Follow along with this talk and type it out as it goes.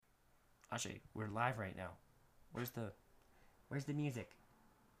Ajay, we're live right now. Where's the music?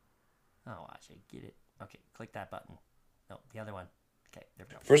 Oh, Ajay, get it. Okay, click that button. No, the other one. Okay, there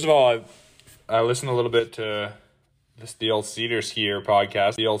we go. First of all, I listened a little bit to the old SederSkier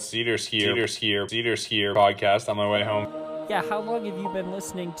podcast. The old SederSkier podcast on my way home. Yeah, how long have you been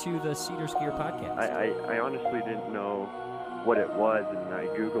listening to the SederSkier Podcast? I honestly didn't know what it was, and I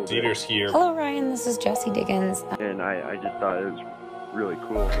Googled SederSkier. Hello, Ryan. This is Jessie Diggins. And I just thought it was really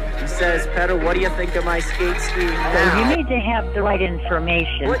cool. He says, Petter, what do you think of my skate skiing now? You need to have the right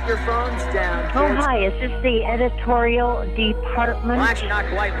information. Put your phones down, kids. Oh, hi. Is this the editorial department? Well, actually, not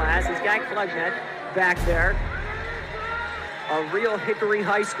quite, lass. This guy Klugnet back there. A real Hickory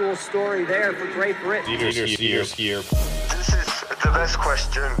High School story there for Great Britain. SederSkier. This is the best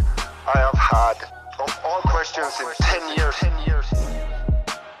question I have had of all questions in 10 years.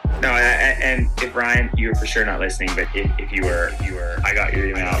 No, and if Ryan, you were for sure not listening, but if you were, I got your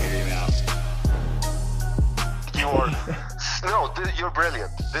email. You're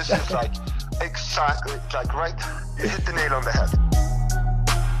brilliant. This is like exactly, like right, you hit the nail on the head.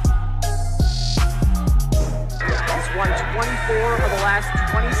 He's won 24 of the last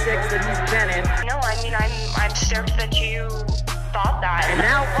 26 that he's been in. No, I mean, I'm stoked that you thought that. And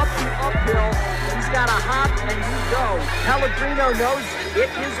now up the uphill, he's got a hop and he goes. Pellegrino knows it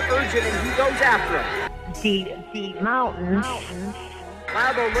is urgent and he goes after him. The mountains.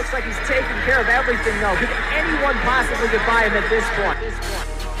 Malbo looks like he's taking care of everything though. Could anyone possibly get by him at this point?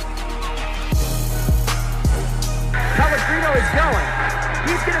 Pellegrino is going.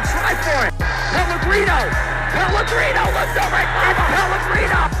 He's going to try for it. Pellegrino looks over at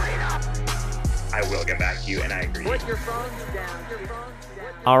Pellegrino. I will get back to you, and I agree. Put your phones down.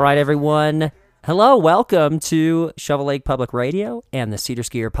 All right, everyone. Hello, welcome to Shovel Lake Public Radio and the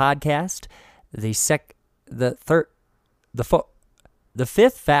SederSkier Podcast, the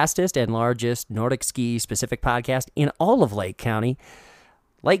fifth fastest and largest Nordic ski specific podcast in all of Lake County.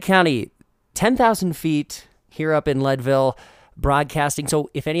 Lake County, 10,000 feet here up in Leadville, broadcasting. So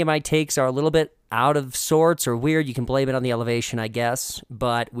if any of my takes are a little bit out of sorts or weird, you can blame it on the elevation, I guess.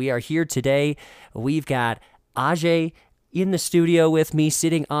 But we are here today. We've got Ajay in the studio with me,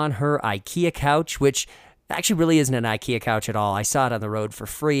 sitting on her IKEA couch, which actually really isn't an IKEA couch at all. I saw it on the road for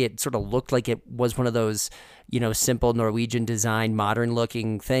free. It sort of looked like it was one of those, simple Norwegian design, modern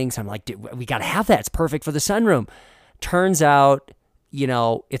looking things. I'm like, dude, we got to have that. It's perfect for the sunroom. Turns out,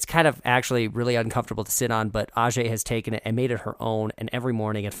 it's kind of actually really uncomfortable to sit on, but Ajay has taken it and made it her own. And every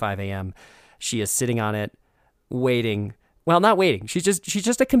morning at 5 a.m., she is sitting on it, waiting. Well, not waiting. She's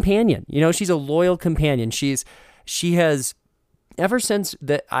just a companion. She's a loyal companion. She has, ever since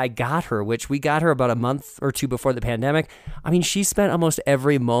that I got her, which we got her about a month or two before the pandemic, she spent almost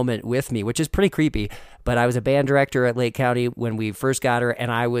every moment with me, which is pretty creepy. But I was a band director at Lake County when we first got her,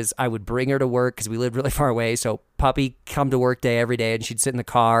 and I would bring her to work because we lived really far away. So puppy come to work day every day, and she'd sit in the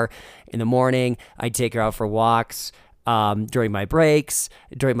car in the morning. I'd take her out for walks. During my breaks,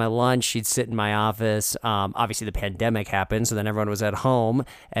 during my lunch, she'd sit in my office. Obviously, the pandemic happened, so then everyone was at home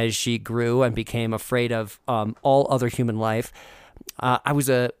as she grew and became afraid of all other human life. I was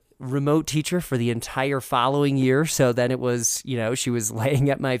a remote teacher for the entire following year, so then it was, she was laying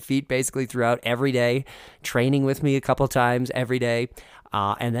at my feet basically throughout every day, training with me a couple times every day.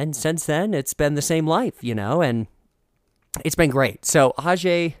 And then since then, it's been the same life, and it's been great. So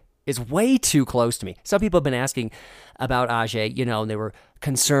Ajay is way too close to me. Some people have been asking about Ajay, and they were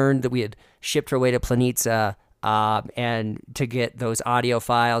concerned that we had shipped her away to Planica and to get those audio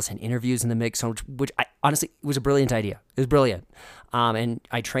files and interviews in the mix, which I honestly, it was a brilliant idea. It was brilliant. And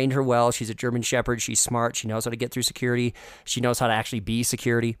I trained her well. She's a German Shepherd. She's smart. She knows how to get through security. She knows how to actually be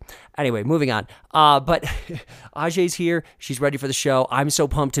security. Anyway, moving on. But Ajay's here. She's ready for the show. I'm so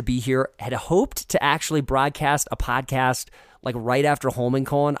pumped to be here. Had hoped to actually broadcast a podcast like right after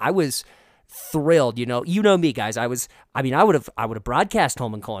Holmenkollen. I was thrilled, you know me, guys. I would have broadcast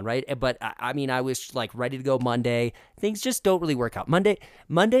Holmenkollen, right? But I was like ready to go Monday. Things just don't really work out. Monday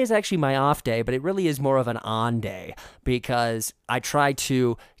is actually my off day, but it really is more of an on day because I try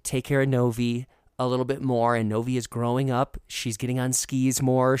to take care of Novi a little bit more, and Novi is growing up. She's getting on skis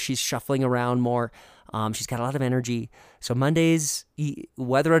more. She's shuffling around more. She's got a lot of energy. So Mondays,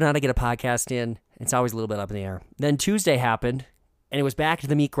 whether or not I get a podcast in, it's always a little bit up in the air. Then Tuesday happened, and it was back to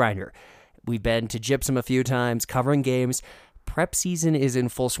the meat grinder. We've been to Gypsum a few times, covering games. Prep season is in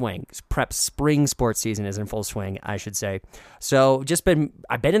full swing. Prep spring sports season is in full swing, I should say. So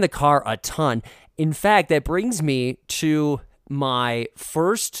I've been in the car a ton. In fact, that brings me to my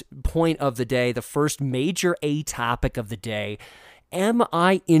first point of the day, the first major A topic of the day. Am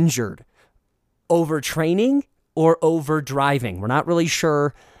I injured over training or over driving? We're not really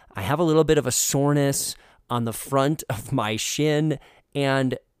sure. I have a little bit of a soreness on the front of my shin,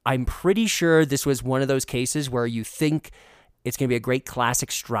 and I'm pretty sure this was one of those cases where you think it's going to be a great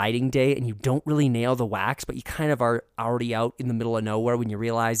classic striding day and you don't really nail the wax, but you kind of are already out in the middle of nowhere when you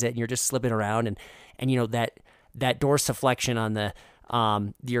realize it, and you're just slipping around, and you know that dorsiflexion on the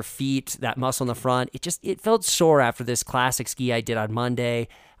your feet, that muscle in the front, it felt sore after this classic ski I did on Monday.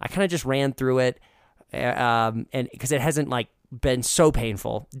 I kind of just ran through it, and because it hasn't like been so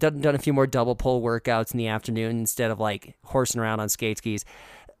painful. Done a few more double pull workouts in the afternoon instead of like horsing around on skate skis,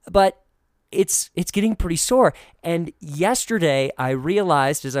 but it's getting pretty sore. And yesterday I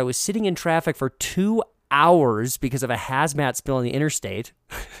realized as I was sitting in traffic for 2 hours because of a hazmat spill on the interstate,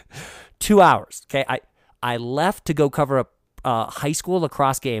 2 hours. Okay, I left to go cover a high school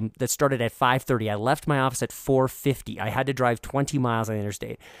lacrosse game that started at 5:30. I left my office at 4:50. I had to drive 20 miles on the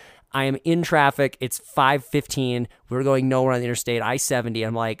interstate. I am in traffic. It's 5:15. We're going nowhere on the interstate, I-70.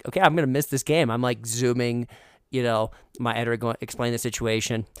 I'm like, okay, I'm going to miss this game. I'm like zooming, my editor going explain the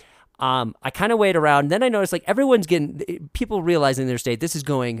situation. I kind of wait around. Then I notice like people realizing the interstate, this is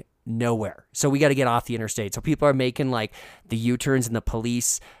going nowhere. So we got to get off the interstate. So people are making like the U-turns in the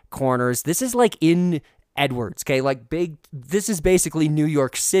police corners. This is like in Edwards, okay? Like this is basically New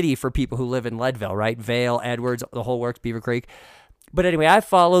York City for people who live in Leadville, right? Vale, Edwards, the whole works, Beaver Creek. But anyway, I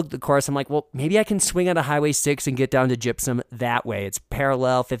followed the course. I'm like, well, maybe I can swing onto Highway 6 and get down to Gypsum that way. It's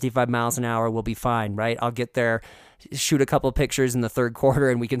parallel, 55 miles an hour. We'll be fine, right? I'll get there, shoot a couple of pictures in the third quarter,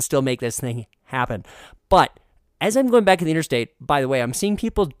 and we can still make this thing happen. But as I'm going back to the interstate, by the way, I'm seeing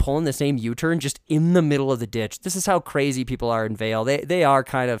people pulling the same U-turn just in the middle of the ditch. This is how crazy people are in Vail. They are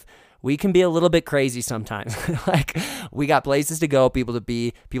kind of, we can be a little bit crazy sometimes. Like, we got places to go, people to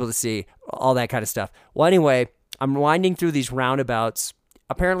be, people to see, all that kind of stuff. Well, anyway, I'm winding through these roundabouts.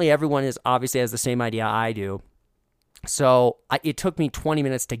 Apparently, everyone obviously has the same idea I do. So it took me 20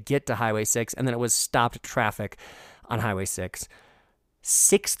 minutes to get to Highway 6, and then it was stopped traffic on Highway 6.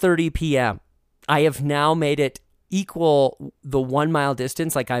 6:30 p.m. I have now made it equal the 1 mile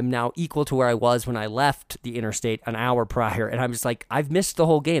distance. Like, I'm now equal to where I was when I left the interstate an hour prior. And I'm just like, I've missed the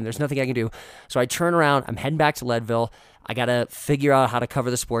whole game. There's nothing I can do. So I turn around. I'm heading back to Leadville. I got to figure out how to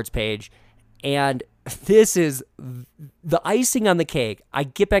cover the sports page. And this is the icing on the cake. I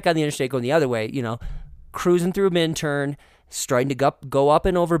get back on the interstate going the other way, cruising through Minturn, starting to go up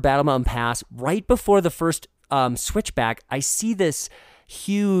and over Battle Mountain Pass. Right before the first switchback, I see this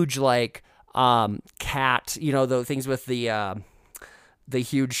huge cat, the things with the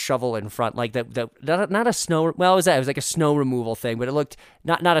huge shovel in front, like not a snow. Well, it was like a snow removal thing, but it looked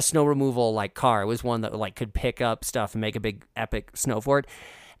not a snow removal like car. It was one that like could pick up stuff and make a big epic snow fort.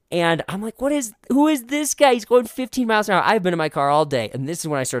 And I'm like, who is this guy? He's going 15 miles an hour. I've been in my car all day. And this is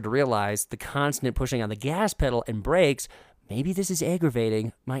when I started to realize the constant pushing on the gas pedal and brakes, maybe this is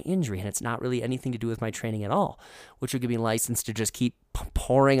aggravating my injury, and it's not really anything to do with my training at all, which would give me license to just keep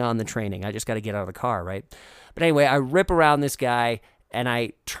pouring on the training. I just got to get out of the car, right? But anyway, I rip around this guy, and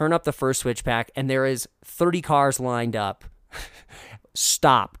I turn up the first switchback, and there is 30 cars lined up,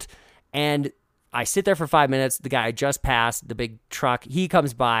 stopped. And I sit there for 5 minutes. The guy I just passed, the big truck, he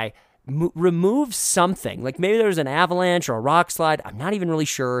comes by, removes something. Like maybe there was an avalanche or a rock slide. I'm not even really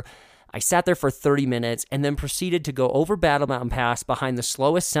sure. I sat there for 30 minutes and then proceeded to go over Battle Mountain Pass behind the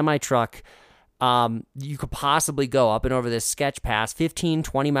slowest semi-truck you could possibly go, up and over this sketch pass, 15,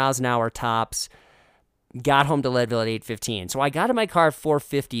 20 miles an hour tops. Got home to Leadville at 8:15. So I got in my car at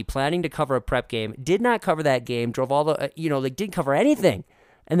 4:50, planning to cover a prep game. Did not cover that game. Drove all the, didn't cover anything.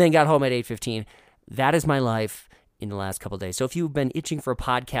 And then got home at 8:15. That is my life in the last couple of days. So if you've been itching for a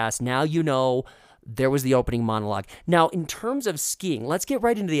podcast, now you know there was the opening monologue. Now, in terms of skiing, let's get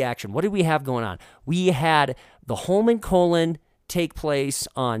right into the action. What did we have going on? We had the Holmenkollen take place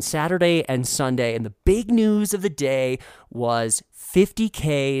on Saturday and Sunday, and the big news of the day was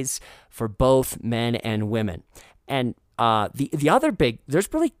 50Ks for both men and women. And the other big,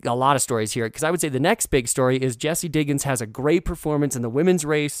 there's really a lot of stories here, because I would say the next big story is Jesse Diggins has a great performance in the women's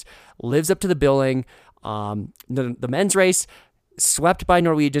race, lives up to the billing. The men's race, swept by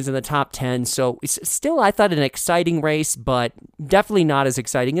Norwegians in the top 10. So it's still, I thought, an exciting race, but definitely not as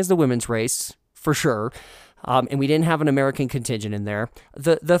exciting as the women's race, for sure. And we didn't have an American contingent in there.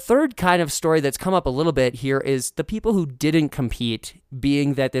 The third kind of story that's come up a little bit here is the people who didn't compete,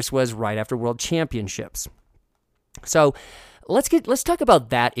 being that this was right after World Championships. So let's talk about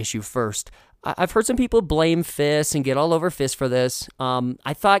that issue first. I've heard some people blame FIS and get all over FIS for this.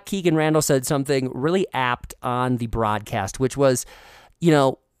 I thought Keegan Randall said something really apt on the broadcast, which was,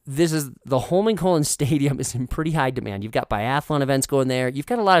 this is the Holmenkollen Stadium is in pretty high demand. You've got biathlon events going there. You've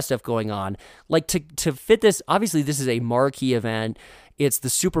got a lot of stuff going on. Like to fit this, obviously this is a marquee event. It's the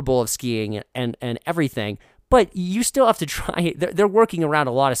Super Bowl of skiing and everything. But you still have to try. They're working around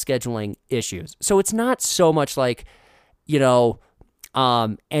a lot of scheduling issues. So it's not so much like,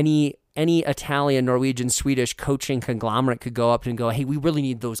 any Italian, Norwegian, Swedish coaching conglomerate could go up and go, hey, we really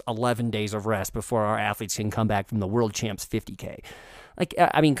need those 11 days of rest before our athletes can come back from the World Champs 50K. Like,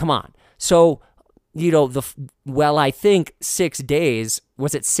 I mean, come on. So, I think 6 days,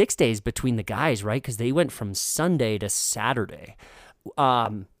 was it 6 days between the guys, right? Because they went from Sunday to Saturday.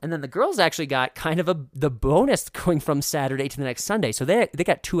 And then the girls actually got kind of the bonus going from Saturday to the next Sunday. So they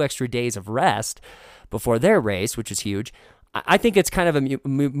got 2 extra days of rest before their race, which is huge. I think it's kind of a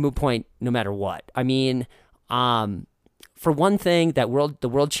moot point no matter what. I mean, for one thing, the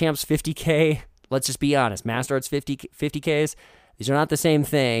World Champs 50K, let's just be honest, Master Arts 50Ks, these are not the same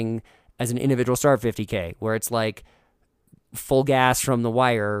thing as an individual start 50K, where it's like full gas from the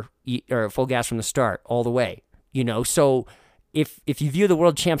wire or full gas from the start all the way, So if you view the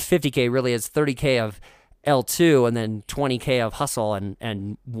World Champs 50K really as 30K of L2 and then 20K of hustle and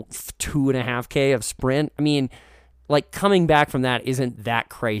 2.5K of sprint, I mean, like coming back from that isn't that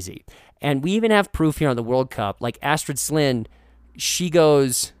crazy. And we even have proof here on the World Cup. Like Astrid Slind, she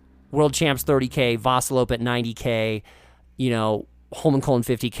goes World Champs 30K, Vasalope at 90K, Holmenkollen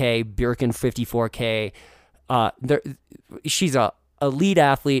 50K, Birken 54K. She's a elite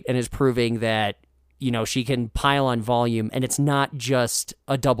athlete and is proving that she can pile on volume, and it's not just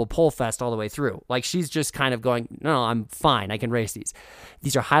a double pole fest all the way through. Like, she's just kind of going, no, I'm fine. I can race these.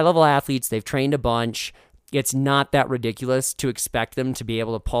 These are high-level athletes. They've trained a bunch. It's not that ridiculous to expect them to be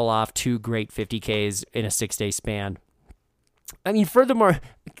able to pull off 2 great 50Ks in a 6-day span. I mean, furthermore,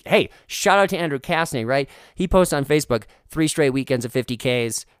 hey, shout out to Andrew Kastner, right? He posts on Facebook 3 straight weekends of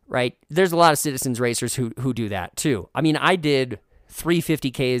 50Ks, right? There's a lot of citizens racers who do that, too. I mean, I did 3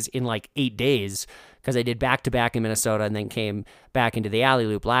 50Ks in like 8 days, because I did back-to-back in Minnesota and then came back into the Alley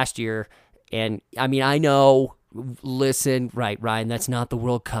Loop last year. And, I mean, I know, listen, right, Ryan, that's not the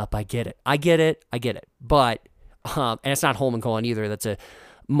World Cup. I get it. But, and it's not Holmenkollen either. That's a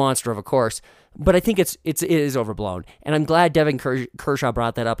monster of a course. But I think it is overblown. And I'm glad Devin Kershaw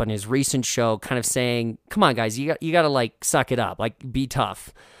brought that up on his recent show, kind of saying, come on, guys, you got to, like, suck it up. Like, be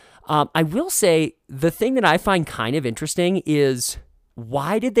tough. I will say, the thing that I find kind of interesting is,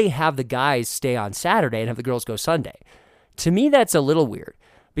 why did they have the guys stay on Saturday and have the girls go Sunday? To me, that's a little weird,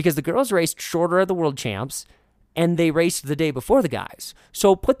 because the girls raced shorter at the World Champs, and they raced the day before the guys.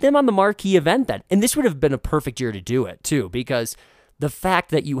 So put them on the marquee event then. And this would have been a perfect year to do it, too, because the fact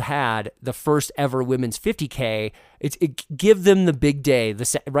that you had the first ever women's 50K, it give them the big day.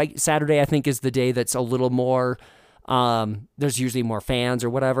 Saturday, I think, is the day that's a little more, there's usually more fans or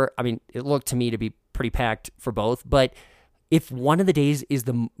whatever. I mean, it looked to me to be pretty packed for both, but if one of the days is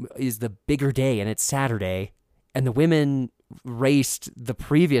the bigger day and it's Saturday, and the women raced the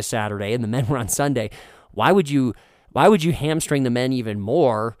previous Saturday and the men were on Sunday, why would you hamstring the men even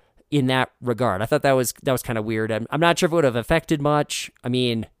more in that regard? I thought that was kind of weird. I'm not sure if it would have affected much. I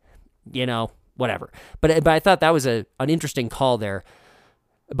mean, whatever. But I thought that was an interesting call there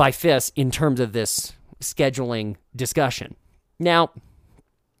by FIS in terms of this scheduling discussion. Now,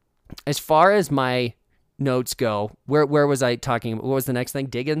 as far as my notes go, where was I talking about? What was the next thing?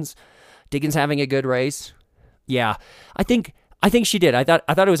 Diggins having a good race. Yeah, I think she did. I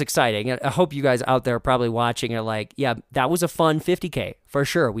thought it was exciting. I hope you guys out there probably watching are like, yeah, that was a fun 50K for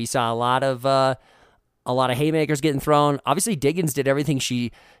sure. We saw a lot of haymakers getting thrown. Obviously, Diggins did everything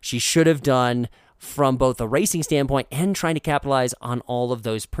she should have done from both a racing standpoint and trying to capitalize on all of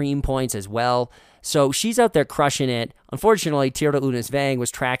those preem points as well. So she's out there crushing it. Unfortunately, Tierra Unis Vang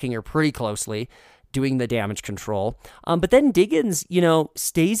was tracking her pretty closely, doing the damage control. But then Diggins,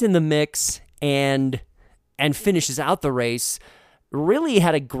 stays in the mix and finishes out the race. Really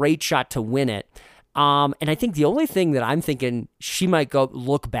had a great shot to win it. And I think the only thing that I'm thinking she might go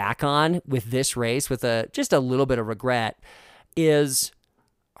look back on with this race with just a little bit of regret is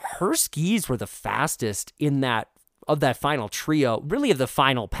her skis were the fastest of that final trio, really of the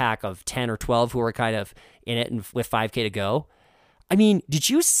final pack of 10 or 12 who were kind of in it and with 5K to go. I mean, did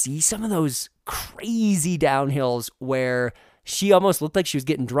you see some of those crazy downhills where she almost looked like she was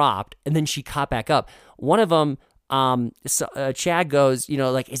getting dropped and then she caught back up? One of them, Chad goes,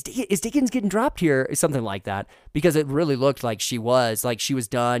 is Diggins getting dropped here? Something like that, because it really looked like she was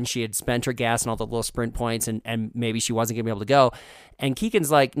done. She had spent her gas and all the little sprint points and maybe she wasn't going to be able to go. And Keegan's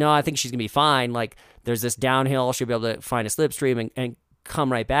like, no, I think she's going to be fine. Like, there's this downhill. She'll be able to find a slipstream and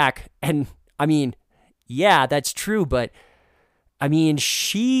come right back. And I mean, yeah, that's true. But I mean,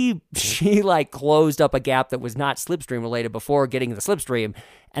 she like closed up a gap that was not slipstream related before getting the slipstream,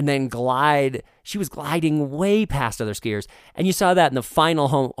 and then she was gliding way past other skiers. And you saw that in the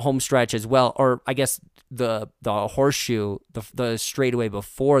final home stretch as well, or I guess the horseshoe, the straightaway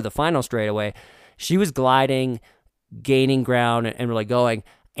before the final straightaway. She was gliding, gaining ground, and really going.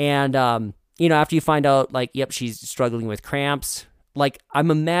 And, after you find out, like, yep, she's struggling with cramps, like, I'm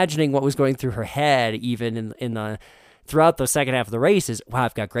imagining what was going through her head even throughout the second half of the race is, wow,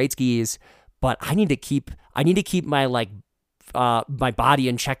 I've got great skis, but I need to keep my my body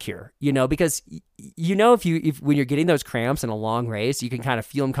in check here, because if when you're getting those cramps in a long race, you can kind of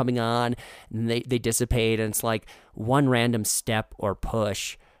feel them coming on and they dissipate, and it's like one random step or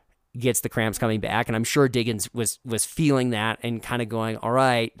push gets the cramps coming back. And I'm sure Diggins was feeling that and kind of going, all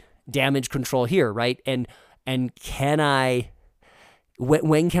right, damage control here, right? And when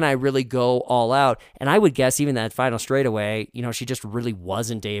can I really go all out? And I would guess even that final straightaway, she just really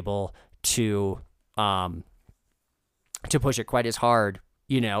wasn't able to push it quite as hard,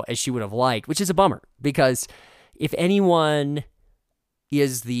 as she would have liked, which is a bummer, because if anyone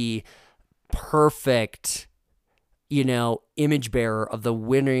is the perfect, image bearer of the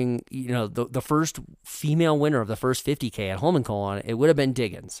winning, the first female winner of the first 50K at Holmenkollen, it would have been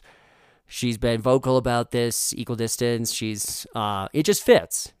Diggins. She's been vocal about this equal distance. She's, it just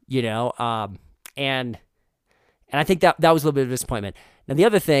fits, and I think that was a little bit of a disappointment. Now, the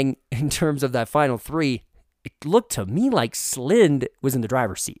other thing in terms of that final three, it looked to me like Slind was in the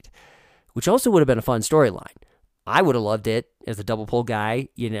driver's seat, which also would have been a fun storyline. I would have loved it as a double pole guy,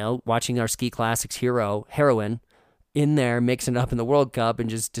 watching our Ski Classics heroine in there, mixing it up in the World Cup and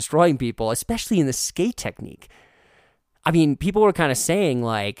just destroying people, especially in the skate technique. I mean, people were kind of saying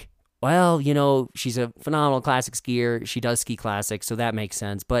like, well, she's a phenomenal classic skier. She does ski classics, so that makes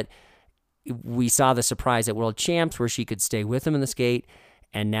sense. But we saw the surprise at World Champs where she could stay with him in the skate,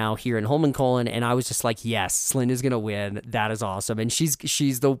 and now here in Holmenkollen, and I was just like, yes, Slind is going to win. That is awesome. And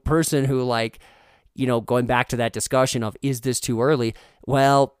she's the person who, like, going back to that discussion of, is this too early?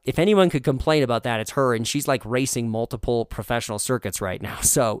 Well, if anyone could complain about that, it's her, and she's like racing multiple professional circuits right now.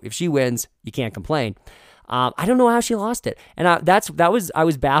 So if she wins, you can't complain. I don't know how she lost it. And I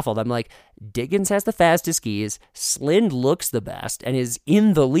was baffled. I'm like, Diggins has the fastest skis, Slind looks the best and is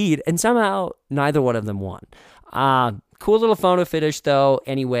in the lead, and somehow neither one of them won. Cool little photo finish though,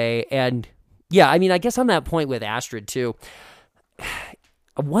 anyway. And yeah, I mean, I guess on that point with Astrid too,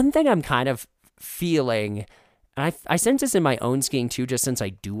 one thing I'm kind of feeling, and I sense this in my own skiing too, just since I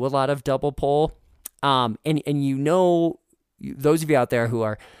do a lot of double pole, and those of you out there who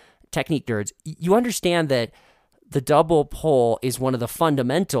are technique nerds, you understand that the double pole is one of the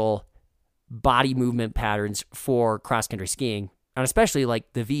fundamental body movement patterns for cross-country skiing, and especially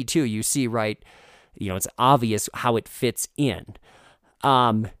like the V2, you see, right, it's obvious how it fits in.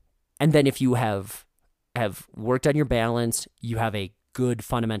 And then if you have worked on your balance, you have a good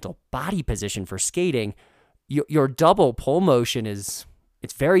fundamental body position for skating, your double pole motion it's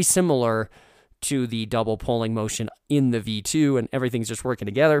very similar to the double poling motion in the V2, and everything's just working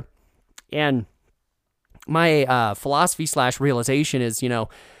together. And my philosophy / realization is,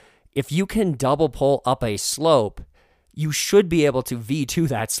 if you can double pole up a slope, you should be able to V2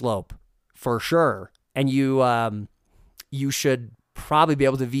 that slope for sure. And you should probably be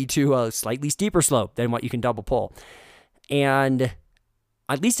able to V2 a slightly steeper slope than what you can double pole. And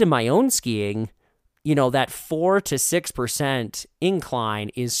at least in my own skiing, that 4 to 6% incline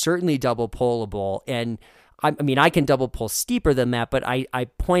is certainly double poleable. And I mean, I can double pole steeper than that, but I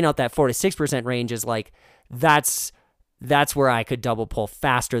point out that 4 to 6% range is like, that's where I could double pole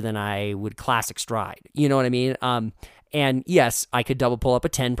faster than I would classic stride. You know what I mean? And yes, I could double pole up a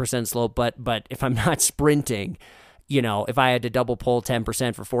 10% slope, but if I'm not sprinting, if I had to double pole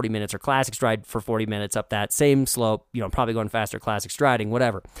 10% for 40 minutes or classic stride for 40 minutes up that same slope, probably going faster classic striding,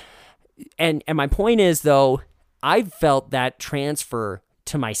 whatever. And my point is, though, I've felt that transfer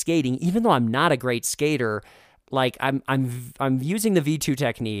to my skating, even though I'm not a great skater. Like I'm using the V2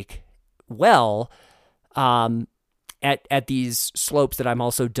 technique well at these slopes that I'm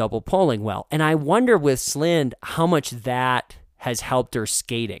also double poling well. And I wonder with Slind how much that has helped her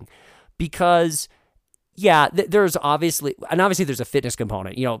skating, because yeah, there's obviously there's a fitness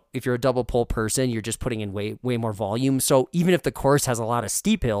component. If you're a double pole person, you're just putting in way more volume. So even if the course has a lot of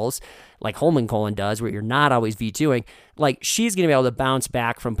steep hills, like Holmenkollen does, where you're not always V2ing, like she's going to be able to bounce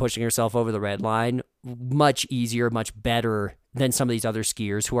back from pushing herself over the red line much easier, much better than some of these other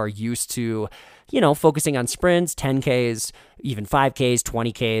skiers who are used to, focusing on sprints, 10Ks, even 5Ks,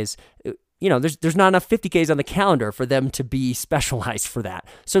 20Ks. there's not enough 50Ks on the calendar for them to be specialized for that.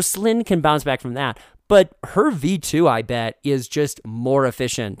 So Slynn can bounce back from that. But her V2, I bet, is just more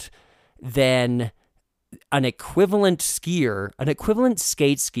efficient than an equivalent skate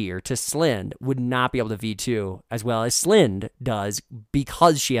skier to Slynn would not be able to V2 as well as Slynn does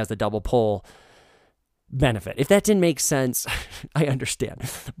because she has the double pole benefit. If that didn't make sense, I understand.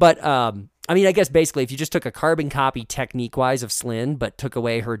 But, I guess basically if you just took a carbon copy technique-wise of Slynn, but took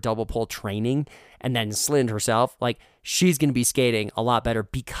away her double pole training and then Slynn herself, like, she's going to be skating a lot better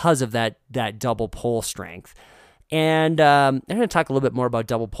because of that double pole strength. And I'm going to talk a little bit more about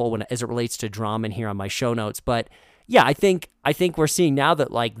double pole as it relates to Drammen here on my show notes. But yeah, I think we're seeing now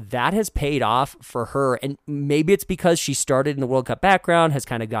that like that has paid off for her. And maybe it's because she started in the World Cup background, has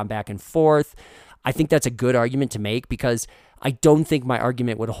kind of gone back and forth. I think that's a good argument to make because I don't think my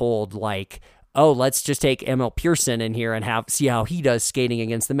argument would hold like, oh, let's just take ML Pearson in here and see how he does skating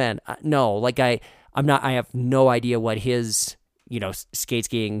against the men. No, like I have no idea what his, skate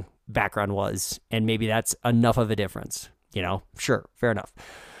skiing background was, and maybe that's enough of a difference. Sure, fair enough.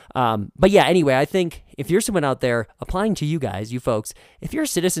 But yeah, anyway, I think if you're someone out there applying to you guys, you folks, if you're a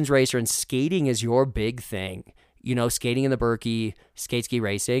citizens racer and skating is your big thing, skating in the Berkey, skate ski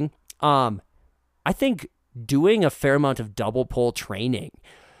racing, I think doing a fair amount of double pole training,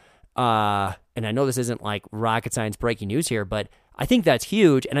 and I know this isn't like rocket science breaking news here, but I think that's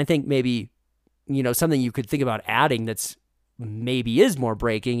huge. And I think maybe, something you could think about adding that's maybe is more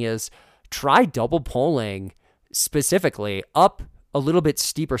breaking is try double poling specifically up a little bit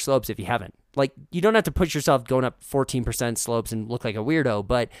steeper slopes if you haven't. Like, you don't have to push yourself going up 14% slopes and look like a weirdo,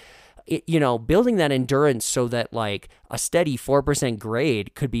 but building that endurance so that like a steady 4%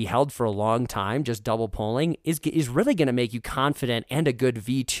 grade could be held for a long time, just double poling is really going to make you confident and a good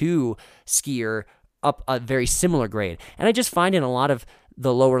V2 skier up a very similar grade. And I just find in a lot of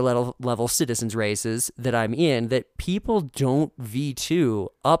the lower level citizens races that I'm in that people don't V2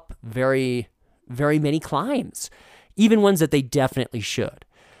 up very, very many climbs, even ones that they definitely should.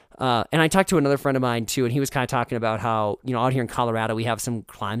 And I talked to another friend of mine too, and he was kind of talking about how, out here in Colorado, we have some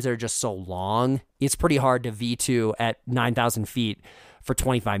climbs that are just so long. It's pretty hard to V2 at 9,000 feet for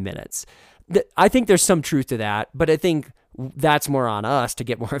 25 minutes. I think there's some truth to that, but I think that's more on us to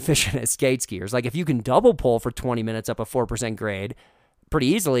get more efficient as skate skiers. Like if you can double pole for 20 minutes up a 4% grade pretty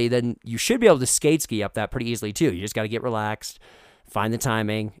easily, then you should be able to skate ski up that pretty easily too. You just got to get relaxed, find the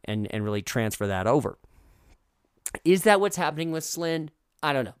timing, and really transfer that over. Is that what's happening with Slynn?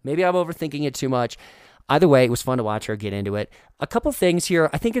 I don't know. Maybe I'm overthinking it too much. Either way, it was fun to watch her get into it. A couple things here.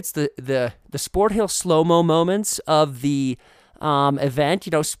 I think it's the Sport Hill slow-mo moments of the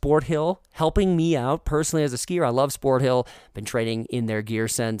event. Sport Hill helping me out personally as a skier. I love Sport Hill. Been training in their gear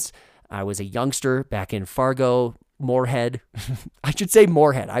since I was a youngster back in Fargo, Moorhead. I should say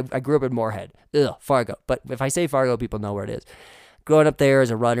Moorhead. I grew up in Moorhead. Fargo. But if I say Fargo, people know where it is. Growing up there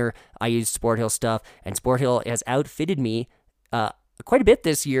as a runner, I used Sport Hill stuff, and Sport Hill has outfitted me quite a bit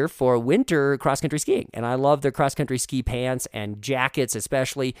this year for winter cross-country skiing, and I love their cross-country ski pants and jackets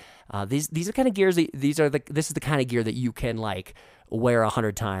especially. These are kind of gears. This is the kind of gear that you can like wear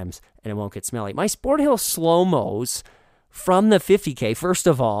 100 times and it won't get smelly. My Sport Hill slow-mos from the 50K. First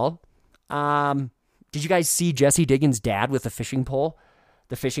of all, did you guys see Jesse Diggins' dad with the fishing pole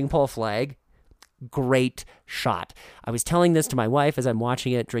flag? Great shot. I was telling this to my wife as I'm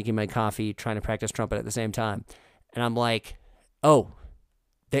watching it, drinking my coffee, trying to practice trumpet at the same time, and I'm like,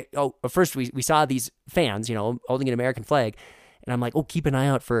 first we saw these fans, holding an American flag, and I'm like, keep an eye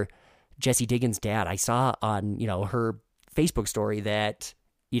out for Jesse Diggins' dad. I saw on, her Facebook story that,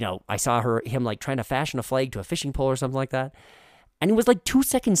 I saw him like trying to fashion a flag to a fishing pole or something like that. And it was like 2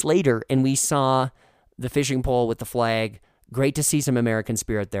 seconds later, and we saw the fishing pole with the flag. Great to see some American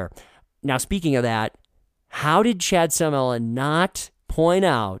spirit there. Now, speaking of that, how did Chad Semela not point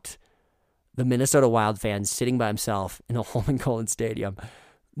out the Minnesota Wild fan sitting by himself in the Holmenkollen Stadium?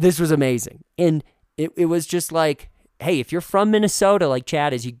 This was amazing. And it was just like, hey, if you're from Minnesota like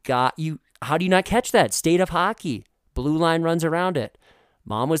Chad is, how do you not catch that? State of hockey. Blue line runs around it.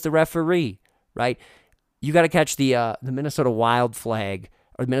 Mom was the referee, right? You got to catch the Minnesota Wild flag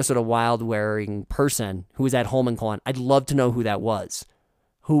or the Minnesota Wild wearing person who was at Holmenkollen. I'd love to know who that was.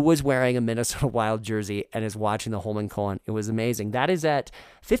 Who was wearing a Minnesota Wild jersey and is watching the Holmenkollen. It was amazing. That is at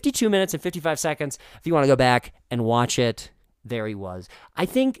 52 minutes and 55 seconds. If you want to go back and watch it, there he was. I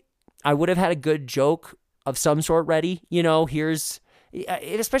think I would have had a good joke of some sort ready.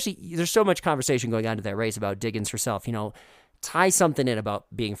 Especially, there's so much conversation going on to that race about Diggins herself. Tie something in about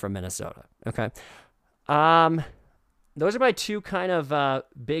being from Minnesota. Okay. Those are my two kind of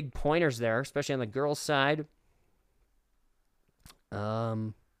big pointers there, especially on the girls' side.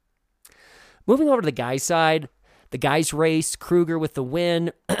 Moving over to the guys' side, the guys' race, Kruger with the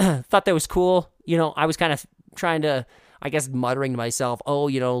win. Thought that was cool. I was kind of trying to, I guess, muttering to myself,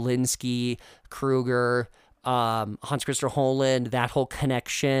 Linsky, Kruger, Hans Christer Holland, that whole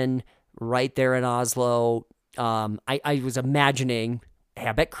connection right there in Oslo. I was imagining, hey,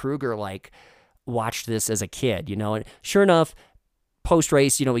 I bet Kruger watched this as a kid, and sure enough,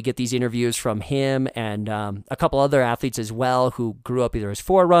 post-race, we get these interviews from him and a couple other athletes as well who grew up either as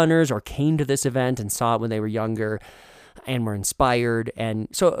forerunners or came to this event and saw it when they were younger and were inspired. And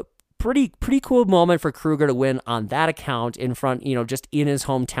so pretty cool moment for Kruger to win on that account in front, just in his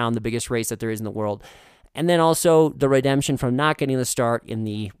hometown, the biggest race that there is in the world. And then also the redemption from not getting the start in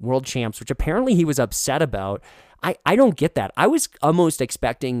the World Champs, which apparently he was upset about. I don't get that. I was almost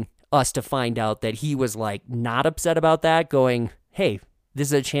expecting us to find out that he was not upset about that, going, hey, this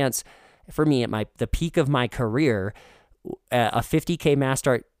is a chance for me at the peak of my career, a 50K mass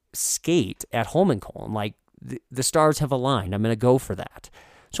start skate at Holmenkollen. The stars have aligned. I'm going to go for that.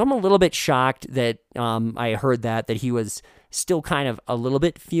 So I'm a little bit shocked that I heard that he was still kind of a little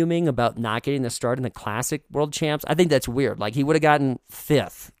bit fuming about not getting the start in the Classic World Champs. I think that's weird. He would have gotten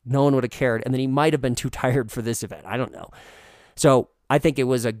 5th. No one would have cared. And then he might have been too tired for this event. I don't know. So I think it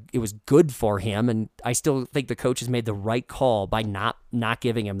was good for him, and I still think the coaches made the right call by not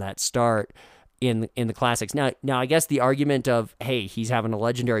giving him that start in the Classics. Now I guess the argument of, hey, he's having a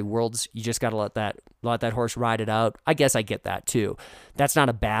legendary Worlds, you just got to let that horse ride it out. I guess I get that too. That's not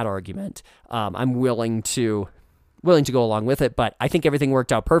a bad argument. I'm willing to go along with it, but I think everything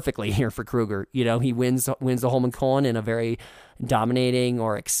worked out perfectly here for Kruger. He wins the Holmenkollen in a very dominating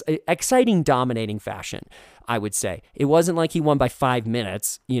or exciting dominating fashion, I would say. It wasn't like he won by 5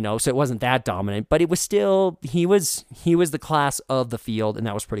 minutes, so it wasn't that dominant, but it was still, he was the class of the field, and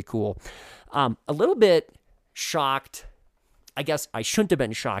that was pretty cool. A little bit shocked. I guess I shouldn't have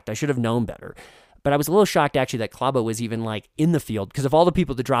been shocked. I should have known better. But I was a little shocked, actually, that Klæbo was even, in the field. Because of all the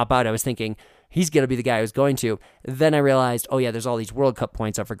people to drop out, I was thinking, he's going to be the guy I was going to. Then I realized, oh, yeah, there's all these World Cup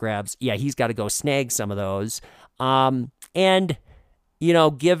points up for grabs. Yeah, he's got to go snag some of those. And,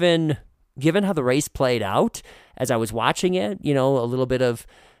 given how the race played out, as I was watching it, a little bit of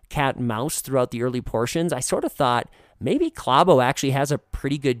cat and mouse throughout the early portions, I sort of thought maybe Klæbo actually has a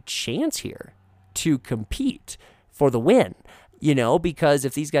pretty good chance here to compete for the win. Because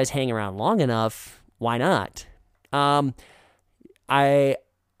if these guys hang around long enough, why not? I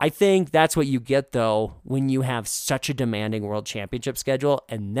think that's what you get, though, when you have such a demanding World Championship schedule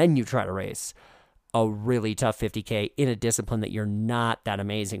and then you try to race a really tough 50K in a discipline that you're not that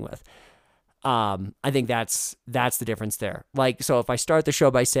amazing with. I think that's the difference there. So if I start the show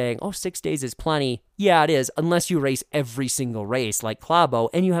by saying, 6 days is plenty, yeah, it is, unless you race every single race like Klæbo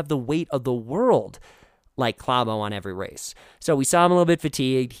and you have the weight of the world like Klæbo on every race. So we saw him a little bit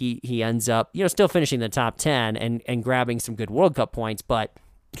fatigued. He ends up, still finishing the top 10 and grabbing some good World Cup points, but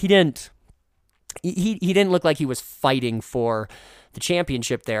he didn't look like he was fighting for the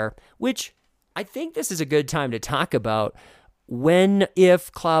championship there, which I think this is a good time to talk about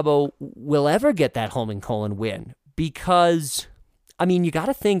if Klæbo will ever get that Holmenkollen win, because, you got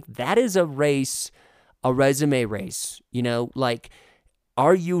to think that is a race, a resume race,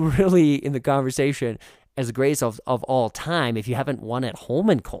 are you really in the conversation as the greatest of all time if you haven't won at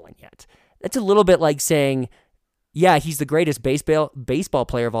Holmenkollen yet? That's a little bit like saying, yeah, he's the greatest baseball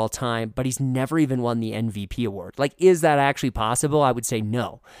player of all time, but he's never even won the MVP award. Is that actually possible? I would say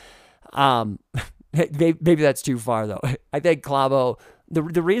no. Maybe that's too far, though. I think Klæbo, the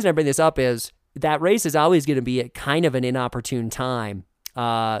reason I bring this up is that race is always going to be at kind of an inopportune time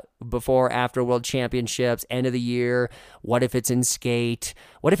before, after World Championships, end of the year. What if it's in skate?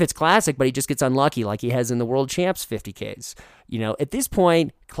 What if it's Classic, but he just gets unlucky like he has in the World Champs 50Ks? At this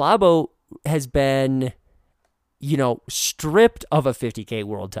point, Klæbo has been, stripped of a 50K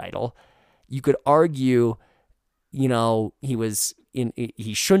world title. You could argue, he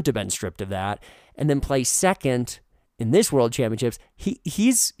shouldn't have been stripped of that, and then play second in this World Championships. He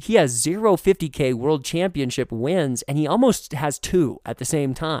has 0 50K World Championship wins, and he almost has 2 at the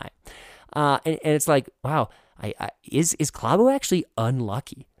same time. And it's like, wow, is Klæbo actually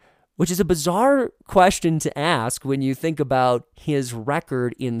unlucky? Which is a bizarre question to ask when you think about his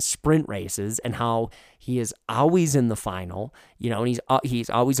record in sprint races and how he is always in the final, and he's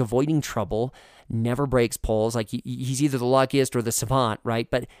always avoiding trouble, never breaks poles. He's either the luckiest or the savant, right?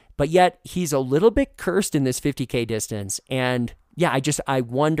 But yet he's a little bit cursed in this 50K distance. And yeah, I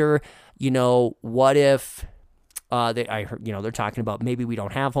wonder, what if they're talking about maybe we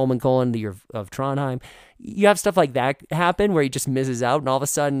don't have Holmenkollen the year of Trondheim. You have stuff like that happen where he just misses out, and all of a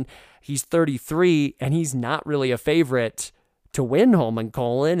sudden he's 33 and he's not really a favorite to win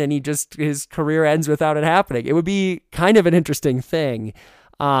Holmenkollen, and his career ends without it happening. It would be kind of an interesting thing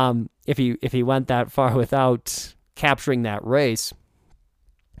if he went that far without capturing that race.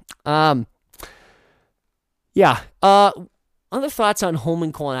 Other thoughts on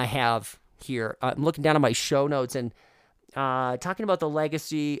Holmenkollen I have here. I'm looking down at my show notes and talking about the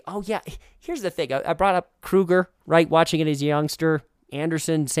legacy. Oh yeah, here's the thing. I brought up Kruger, right? Watching it as a youngster.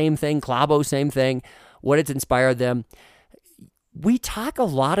 Anderson, same thing. Klabo, same thing. What it's inspired them. We talk a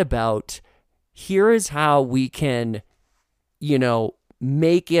lot about, here is how we can,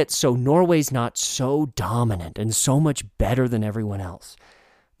 make it so Norway's not so dominant and so much better than everyone else.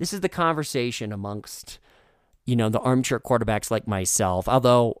 This is the conversation amongst, the armchair quarterbacks like myself.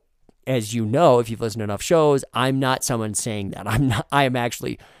 Although, as you know, if you've listened to enough shows, I'm not someone saying that.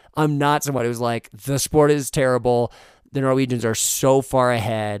 I'm not someone who's like, the sport is terrible. The Norwegians are so far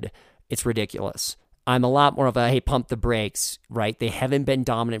ahead. It's ridiculous. I'm a lot more of a, hey, pump the brakes, right? They haven't been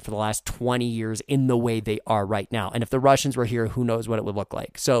dominant for the last 20 years in the way they are right now. And if the Russians were here, who knows what it would look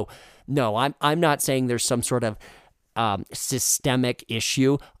like. So, no, I'm not saying there's some sort of systemic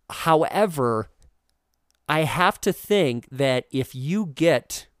issue. However, I have to think that if you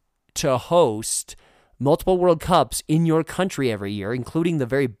get to host multiple World Cups in your country every year, including the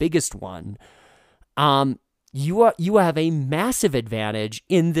very biggest one, you have a massive advantage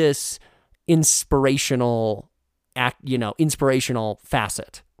in this inspirational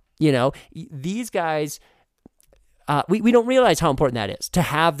facet. These guys, we don't realize how important that is, to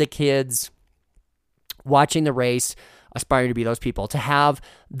have the kids watching the race, aspiring to be those people, to have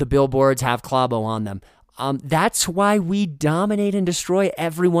the billboards have Klabo on them. That's why we dominate and destroy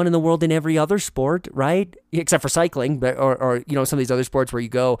everyone in the world in every other sport, right? Except for cycling, but or some of these other sports where you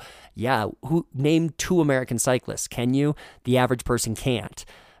go, name 2 American cyclists. Can you? The average person can't.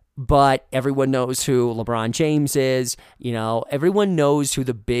 But everyone knows who LeBron James is. Everyone knows who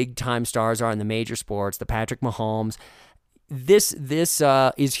the big time stars are in the major sports. The Patrick Mahomes. This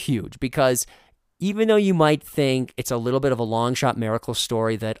is huge because, even though you might think it's a little bit of a long shot miracle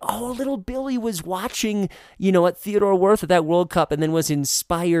story that, little Billy was watching, at Theodore Wirth at that World Cup and then was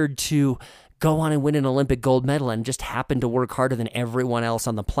inspired to go on and win an Olympic gold medal and just happened to work harder than everyone else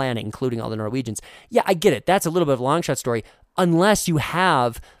on the planet, including all the Norwegians. Yeah, I get it. That's a little bit of a long shot story, unless you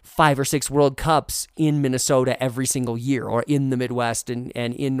have 5 or 6 World Cups in Minnesota every single year, or in the Midwest and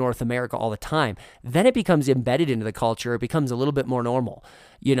in North America all the time. Then it becomes embedded into the culture. It becomes a little bit more normal,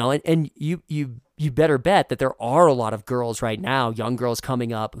 and you better bet that there are a lot of girls right now, young girls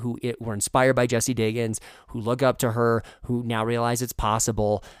coming up who were inspired by Jessie Diggins, who look up to her, who now realize it's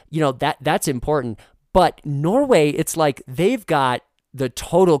possible. That's important. But Norway, it's like they've got the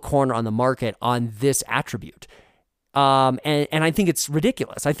total corner on the market on this attribute. And I think it's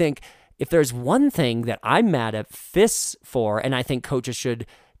ridiculous. I think if there's one thing that I'm mad at FIS for, and I think coaches should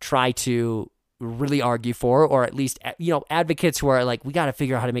try to really argue for, or at least, advocates who are like, we got to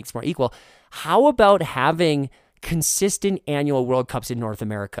figure out how to make this more equal. How about having consistent annual World Cups in North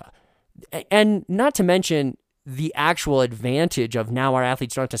America? And not to mention the actual advantage of now our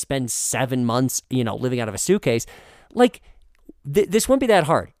athletes don't have to spend 7 months, living out of a suitcase. Like, this wouldn't be that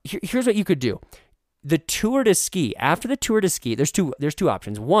hard. Here's what you could do. The Tour de Ski, after the Tour de Ski, there's two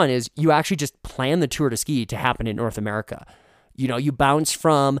options. One is you actually just plan the Tour de Ski to happen in North America. You bounce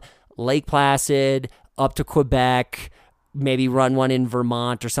from Lake Placid up to Quebec, maybe run one in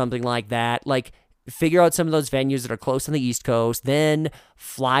Vermont or something like that. Like, figure out some of those venues that are close on the East Coast, then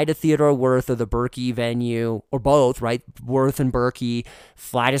fly to Theodore Wirth or the Berkey venue, or both, right? Wirth and Berkey,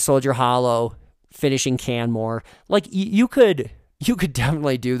 fly to Soldier Hollow, finish in Canmore. Like, you could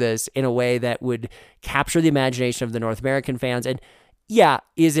definitely do this in a way that would capture the imagination of the North American fans. And yeah,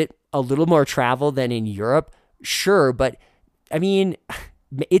 is it a little more travel than in Europe? Sure, but I mean,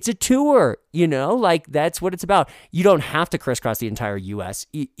 it's a tour, like that's what it's about. You don't have to crisscross the entire U.S.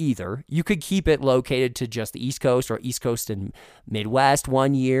 Either. You could keep it located to just the East Coast, or East Coast and Midwest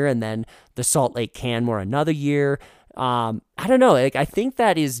one year, and then the Salt Lake Canmore another year. I don't know. I think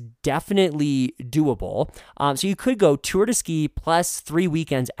that is definitely doable. So you could go Tour de Ski plus 3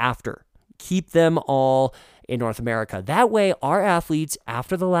 weekends after. Keep them all in North America. That way, our athletes,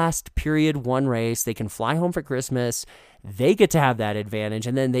 after the last period 1 race, they can fly home for Christmas. They get to have that advantage,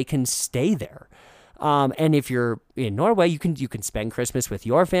 and then they can stay there. And if you're in Norway, you can spend Christmas with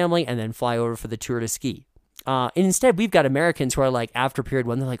your family and then fly over for the Tour de Ski. And instead, we've got Americans who are like, after period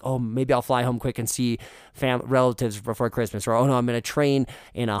 1, they're like, oh, maybe I'll fly home quick and see relatives before Christmas. Or, oh no, I'm going to train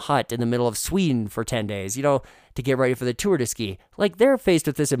in a hut in the middle of Sweden for 10 days, to get ready for the Tour de Ski. Like, they're faced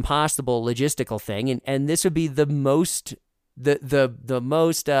with this impossible logistical thing. And this would be the most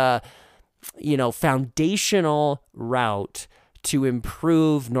foundational route to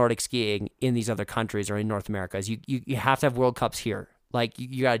improve Nordic skiing in these other countries or in North America is you have to have World Cups here. Like,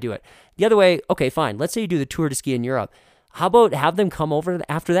 you got to do it. The other way, okay, fine. Let's say you do the Tour de Ski in Europe. How about have them come over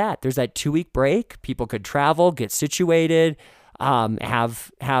after that? There's that 2-week break. People could travel, get situated,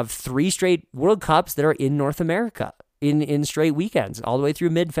 have 3 straight World Cups that are in North America in straight weekends all the way through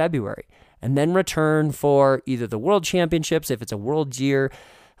mid-February, and then return for either the World Championships, if it's a World year,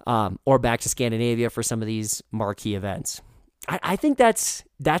 or back to Scandinavia for some of these marquee events. I think that's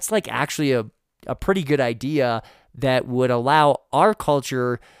like actually a pretty good idea that would allow our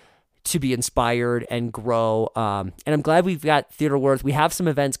culture to be inspired and grow. And I'm glad we've got Theodore Wirth. We have some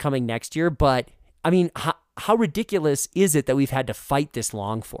events coming next year, but I mean, how ridiculous is it that we've had to fight this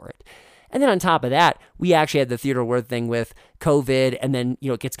long for it? And then on top of that, we actually had the Theodore Wirth thing with COVID, and then,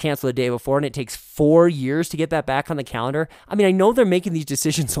 it gets canceled the day before, and it takes 4 years to get that back on the calendar. I mean, I know they're making these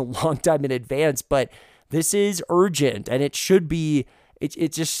decisions a long time in advance, but this is urgent, and it should be,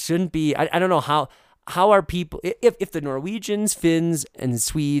 it just shouldn't be. I don't know how are people, if the Norwegians, Finns, and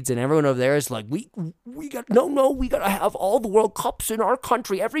Swedes and everyone over there is like, we got to have all the World Cups in our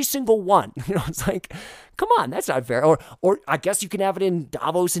country, every single one. It's like, come on, that's not fair. Or I guess you can have it in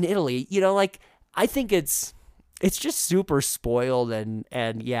Davos in Italy. Like, I think it's just super spoiled, and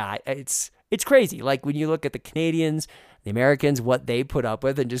yeah, it's crazy. Like, when you look at the Canadians, the Americans, what they put up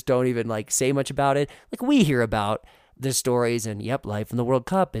with, and just don't even like say much about it. Like, we hear about the stories, and yep, life in the World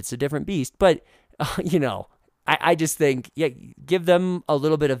Cup, it's a different beast. But I just think, yeah, give them a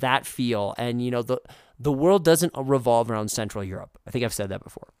little bit of that feel. And, the world doesn't revolve around Central Europe. I think I've said that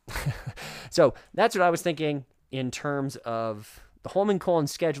before. So that's what I was thinking in terms of the Holmenkollen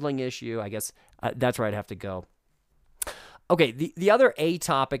scheduling issue. I guess that's where I'd have to go. Okay, the other A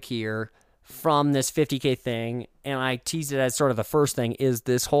topic here from this 50K thing, and I teased it as sort of the first thing, is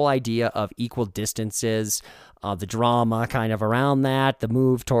this whole idea of equal distances, the drama kind of around that, the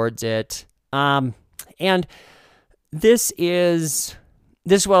move towards it. And this is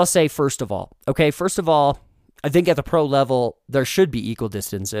what I'll say first of all. Okay, first of all, I think at the pro level, there should be equal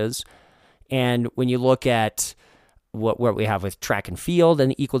distances. And when you look at what we have with track and field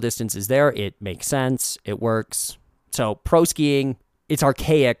and equal distances there, it makes sense. It works. So pro skiing, it's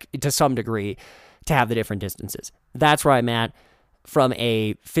archaic to some degree to have the different distances. That's where I'm at from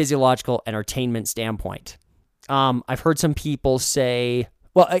a physiological entertainment standpoint. I've heard some people say,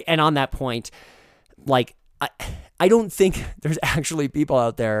 well, and on that point, like, I don't think there's actually people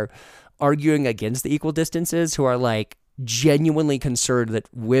out there arguing against the equal distances who are like genuinely concerned that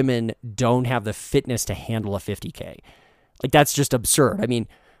women don't have the fitness to handle a 50K. Like, that's just absurd. I mean,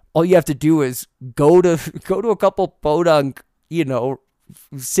 all you have to do is go to a couple podunk,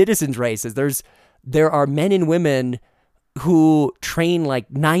 citizens races. There are men and women who train like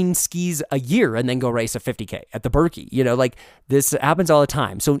 9 skis a year and then go race a 50K at the Berkey. Like, this happens all the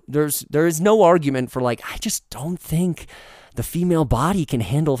time. So there is no argument for like, I just don't think the female body can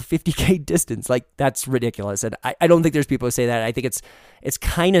handle 50K distance. Like, that's ridiculous. And I don't think there's people who say that. I think it's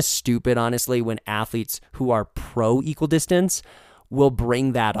kind of stupid, honestly, when athletes who are pro equal distance will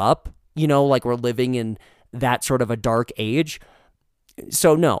bring that up, like we're living in that sort of a dark age.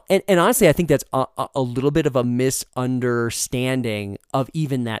 So no, and honestly, I think that's a little bit of a misunderstanding of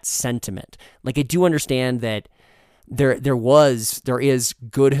even that sentiment. Like, I do understand that there is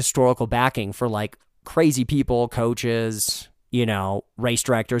good historical backing for like crazy people, coaches, race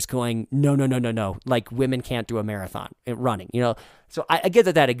directors going, no, like, women can't do a marathon running, So I get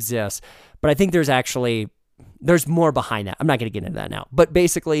that exists, but I think there's more behind that. I'm not going to get into that now, but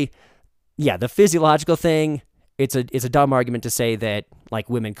basically, yeah, the physiological thing. It's a dumb argument to say that like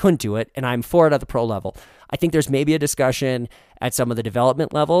women couldn't do it, and I'm for it at the pro level. I think there's maybe a discussion at some of the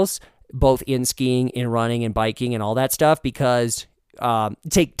development levels, both in skiing, in running, and biking, and all that stuff. Because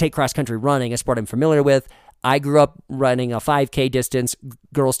take cross country running, a sport I'm familiar with. I grew up running a 5K distance.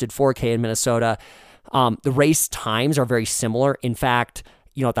 Girls did 4K in Minnesota. The race times are very similar. In fact,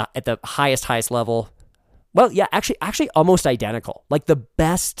 at the highest level, well, yeah, actually almost identical. Like, the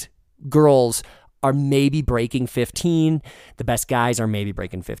best girls are maybe breaking 15. The best guys are maybe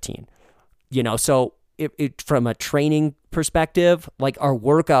breaking 15. So it from a training perspective, like, our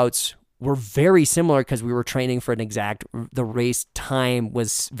workouts were very similar because we were training for the race time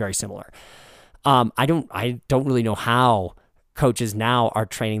was very similar. I don't really know how coaches now are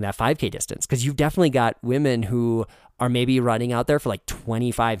training that 5K distance, because you've definitely got women who are maybe running out there for like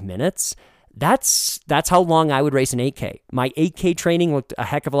 25 minutes. That's how long I would race an 8K. My 8K training looked a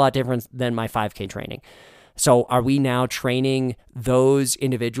heck of a lot different than my 5K training. So are we now training those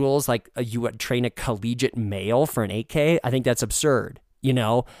individuals like you would train a collegiate male for an 8K? I think that's absurd.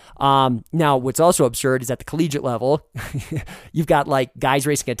 Now what's also absurd is at the collegiate level, you've got like guys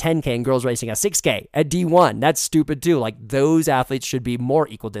racing a 10K and girls racing a 6K at D1. That's stupid too. Like those athletes should be more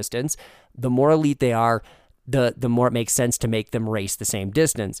equal distance. The more elite they are, the more it makes sense to make them race the same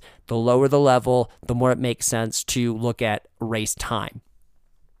distance. The lower the level, the more it makes sense to look at race time.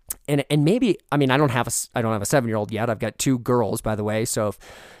 And maybe, I don't have a 7-year-old yet. I've got 2 girls, by the way. So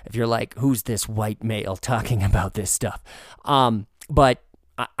if you're like, who's this white male talking about this stuff? But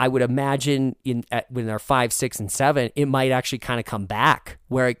I would imagine when they're 5, 6, and 7, it might actually kind of come back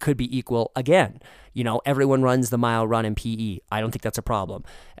where it could be equal again. Everyone runs the mile run in PE. I don't think that's a problem.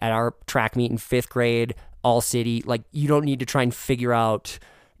 At our track meet in 5th grade, all city, like you don't need to try and figure out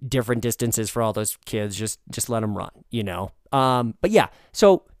different distances for all those kids. Just let them run, But yeah,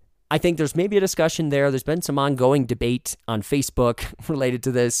 so I think there's maybe a discussion there. There's been some ongoing debate on Facebook related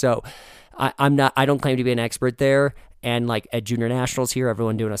to this. So I don't claim to be an expert there. And like at junior nationals here,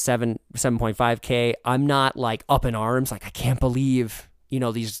 everyone doing a 7.5K. I'm not like up in arms. Like I can't believe,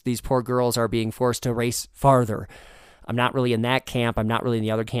 these poor girls are being forced to race farther. I'm not really in that camp. I'm not really in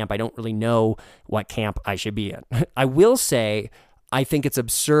the other camp. I don't really know what camp I should be in. I will say, I think it's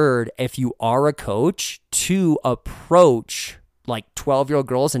absurd if you are a coach to approach like 12-year-old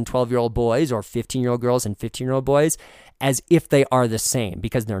girls and 12-year-old boys or 15-year-old girls and 15-year-old boys as if they are the same,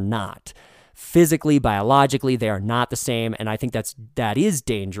 because they're not. Physically, biologically, they are not the same, and I think that is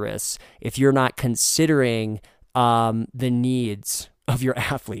dangerous if you're not considering the needs of your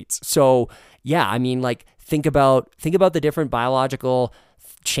athletes. So yeah, like think about the different biological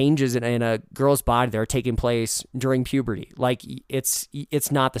changes in a girl's body that are taking place during puberty. Like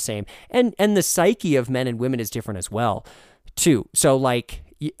it's not the same, and the psyche of men and women is different as well, too. So like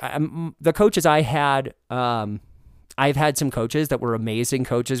the coaches I had, I've had some coaches that were amazing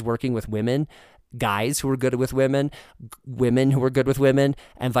coaches working with women, guys who were good with women who were good with women,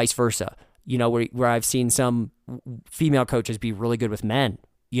 and vice versa. Where I've seen some female coaches be really good with men,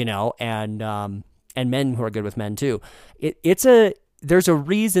 and men who are good with men too. There's a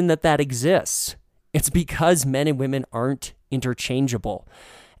reason that exists. It's because men and women aren't interchangeable.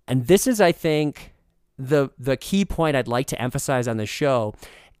 And this is, I think, the key point I'd like to emphasize on the show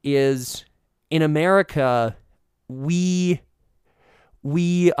is in America, we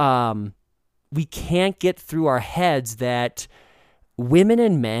can't get through our heads that women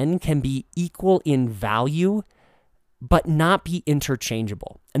and men can be equal in value, but not be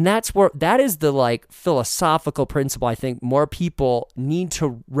interchangeable. And that is the like philosophical principle I think more people need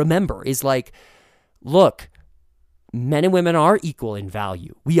to remember is like, look, men and women are equal in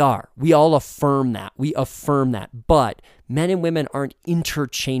value. We are. We all affirm that. But men and women aren't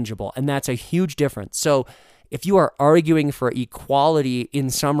interchangeable. And that's a huge difference. So if you are arguing for equality in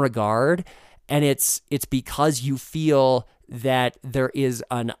some regard, and it's because you feel that there is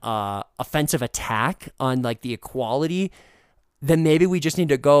an offensive attack on like the equality, then maybe we just need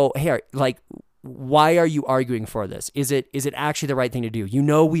to go, hey, like, why are you arguing for this? Is it actually the right thing to do?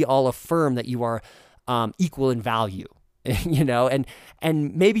 We all affirm that you are equal in value,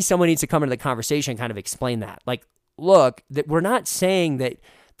 and maybe someone needs to come into the conversation and kind of explain that. Like, look, that we're not saying that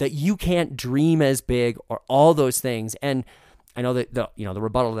you can't dream as big or all those things. And I know that the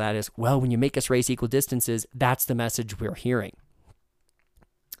rebuttal to that is, well, when you make us race equal distances, that's the message we're hearing.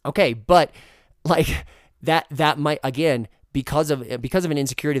 Okay, but like that might, again, because of an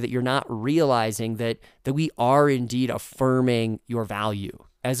insecurity that you're not realizing that we are indeed affirming your value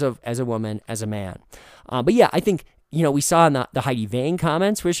as a woman, as a man. But yeah, I think, we saw in the Heidi Vang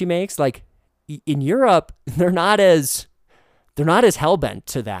comments where she makes, like, in Europe, they're not as hell-bent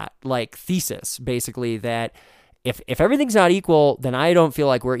to that, like, thesis, basically, that if everything's not equal, then I don't feel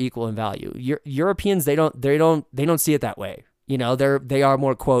like we're equal in value. Europeans, they don't see it that way. They are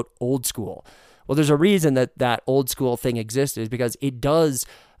more, quote, old school. Well, there's a reason that old school thing exists, is because it does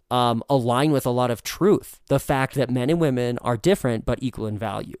align with a lot of truth. The fact that men and women are different but equal in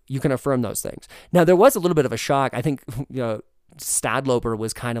value. You can affirm those things. Now, there was a little bit of a shock. I think Stadloper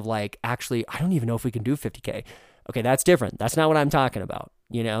was kind of like, actually, I don't even know if we can do 50K. Okay, that's different. That's not what I'm talking about.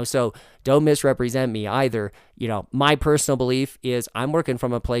 So don't misrepresent me either. My personal belief is I'm working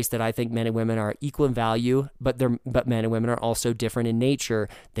from a place that I think men and women are equal in value, but men and women are also different in nature.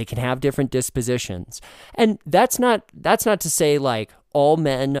 They can have different dispositions. And that's not to say like all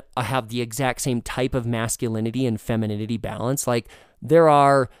men have the exact same type of masculinity and femininity balance. Like there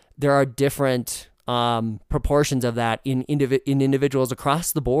are different proportions of that in individuals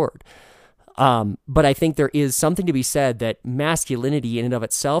across the board. But I think there is something to be said that masculinity in and of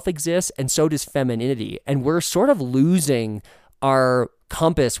itself exists, and so does femininity. And we're sort of losing our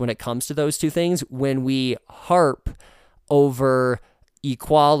compass when it comes to those two things when we harp over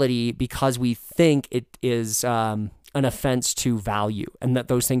equality because we think it is an offense to value and that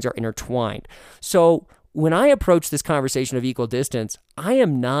those things are intertwined. So when I approach this conversation of equal distance, I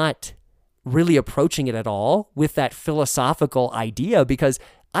am not really approaching it at all with that philosophical idea, because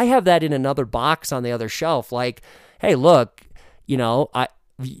I have that in another box on the other shelf. Like, hey, look,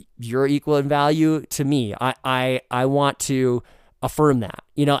 you're equal in value to me. I want to affirm that,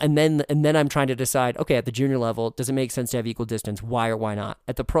 and then I'm trying to decide, okay, at the junior level, does it make sense to have equal distance? Why or why not?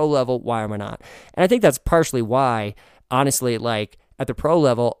 At the pro level, why or why not? And I think that's partially why, honestly, like at the pro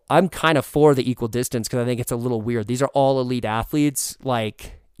level, I'm kind of for the equal distance, because I think it's a little weird. These are all elite athletes.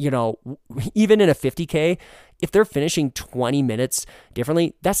 Like, even in a 50K, if they're finishing 20 minutes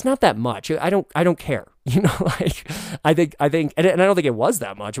differently, that's not that much. I don't care. Like I think, and I don't think it was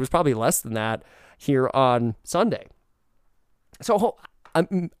that much. It was probably less than that here on Sunday. So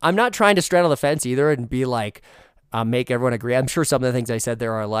I'm not trying to straddle the fence either and be like, make everyone agree. I'm sure some of the things I said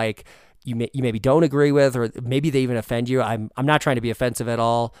there are like, you maybe don't agree with, or maybe they even offend you. I'm not trying to be offensive at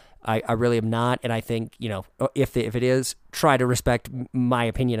all. I really am not. And I think, if it is, try to respect my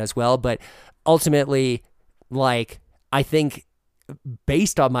opinion as well. But ultimately, like, I think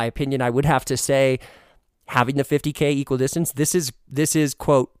based on my opinion, I would have to say having the 50K equal distance, this is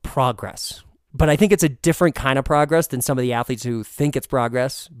quote, progress. But I think it's a different kind of progress than some of the athletes who think it's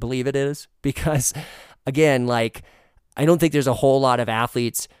progress believe it is, because again, like, I don't think there's a whole lot of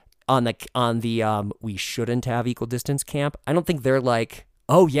athletes on the we shouldn't have equal distance camp. I don't think they're like,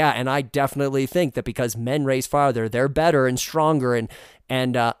 oh yeah, and I definitely think that because men race farther, they're better and stronger, and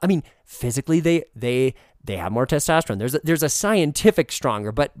I mean, physically they have more testosterone. There's a scientific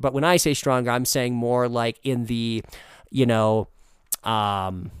stronger, but when I say stronger, I'm saying more like in the,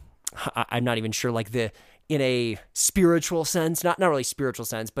 I'm not even sure, like in a spiritual sense, not really spiritual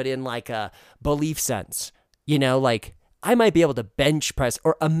sense, but in like a belief sense, like I might be able to bench press,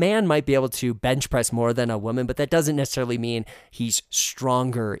 or a man might be able to bench press more than a woman, but that doesn't necessarily mean he's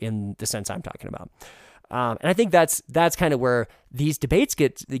stronger in the sense I'm talking about. And I think that's kind of where these debates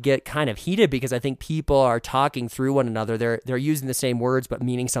get kind of heated, because I think people are talking through one another. They're using the same words but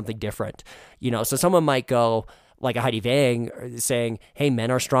meaning something different. So someone might go like a Heidi Vang saying, "Hey,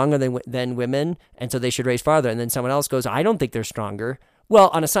 men are stronger than women, and so they should race farther." And then someone else goes, "I don't think they're stronger." Well,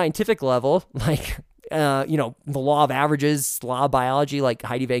 on a scientific level, like the law of averages, law of biology, like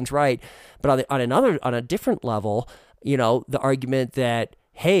Heidi Vang's right. But on a different level, the argument that,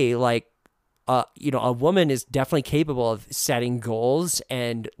 hey, like, a woman is definitely capable of setting goals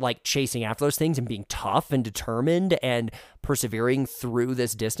and like chasing after those things and being tough and determined and persevering through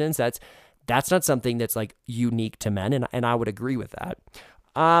this distance. That's not something that's like unique to men. And I would agree with that.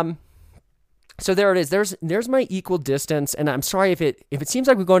 So there it is. There's my equal distance. And I'm sorry if it seems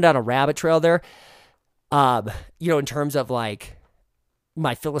like we're going down a rabbit trail there, in terms of like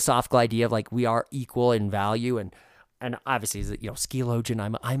my philosophical idea of like we are equal in value, and obviously, as a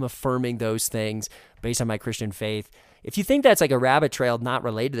skiologian, I'm affirming those things based on my Christian faith. If you think that's like a rabbit trail not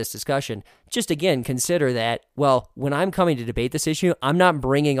related to this discussion, just again consider that, well, when I'm coming to debate this issue, I'm not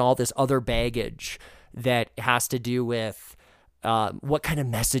bringing all this other baggage that has to do with what kind of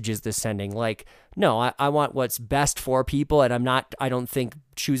message is this sending. Like, no, I want what's best for people, and I don't think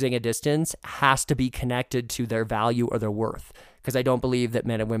choosing a distance has to be connected to their value or their worth, because I don't believe that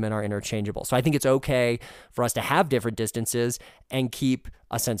men and women are interchangeable. So I think it's okay for us to have different distances and keep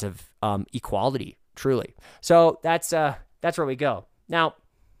a sense of equality, truly. So that's where we go. Now,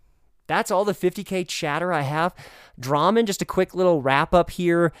 that's all the 50K chatter I have. Drammen, just a quick little wrap up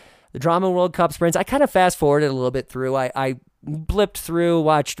here. The Drammen World Cup sprints, I kind of fast forwarded a little bit through. I blipped through,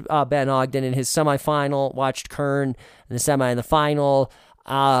 watched Ben Ogden in his semifinal, watched Kern in the semi and the final.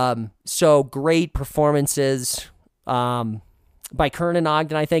 So great performances by Kern and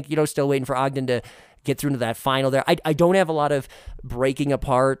Ogden. I think, still waiting for Ogden to get through to that final there. I don't have a lot of breaking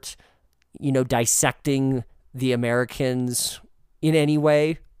apart, dissecting the Americans in any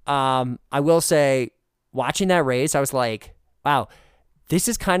way. I will say, watching that race, I was like, wow, this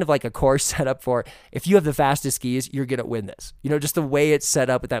is kind of like a course set up for, if you have the fastest skis, you're going to win this. Just the way it's set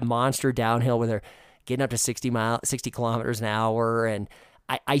up with that monster downhill where they're getting up to 60 kilometers an hour. And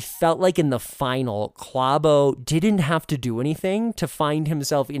I felt like in the final, Klæbo didn't have to do anything to find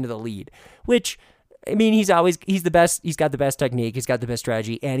himself into the lead, which, I mean, he's the best. He's got the best technique. He's got the best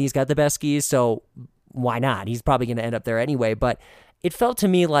strategy, and he's got the best skis. So why not? He's probably going to end up there anyway. But it felt to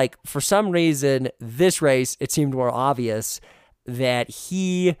me like, for some reason, this race, it seemed more obvious that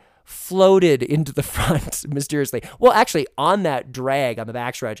he floated into the front mysteriously. Well, actually, on that drag on the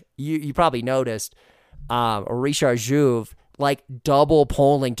backstretch, you probably noticed Richard Jouve like double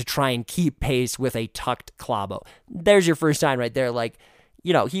poling to try and keep pace with a tucked Klæbo. There's your first sign right there. Like,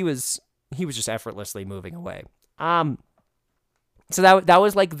 he was just effortlessly moving away. So that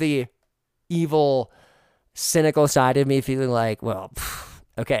was like the evil, cynical side of me feeling like, well,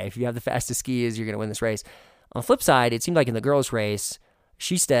 okay, if you have the fastest skis, you're going to win this race. On the flip side, it seemed like in the girls' race,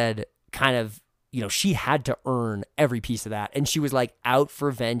 Skistad kind of, she had to earn every piece of that. And she was like out for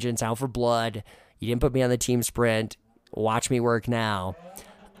vengeance, out for blood. You didn't put me on the team sprint. Watch me work now.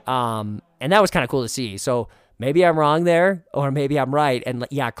 And that was kind of cool to see. So maybe I'm wrong there, or maybe I'm right. And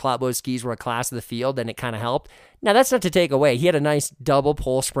yeah, Klæbo's skis were a class of the field, and it kind of helped. Now, that's not to take away. He had a nice double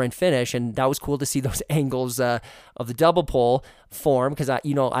pole sprint finish, and that was cool to see those angles of the double pole form, because I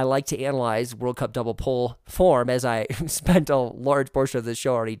like to analyze World Cup double pole form, as I spent a large portion of the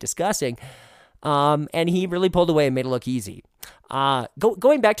show already discussing. And he really pulled away and made it look easy.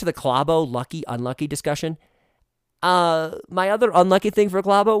 Going back to the Klæbo lucky, unlucky discussion, my other unlucky thing for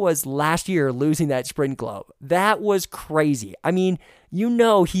Klæbo was last year losing that sprint globe. That was crazy. I mean,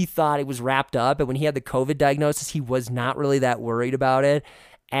 he thought it was wrapped up, and when he had the COVID diagnosis, he was not really that worried about it.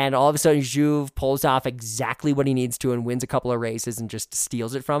 And all of a sudden, Jouve pulls off exactly what he needs to and wins a couple of races and just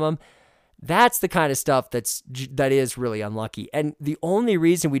steals it from him. That's the kind of stuff that is really unlucky. And the only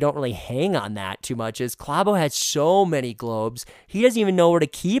reason we don't really hang on that too much is Klæbo had so many globes, he doesn't even know where to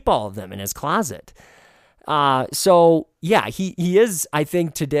keep all of them in his closet. So yeah, he is, I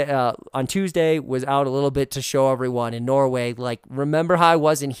think today, on Tuesday was out a little bit to show everyone in Norway, like, remember how I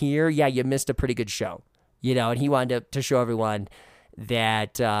wasn't here? Yeah, you missed a pretty good show, and he wanted to show everyone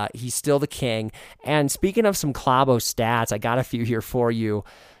that, he's still the king. And speaking of some Klæbo stats, I got a few here for you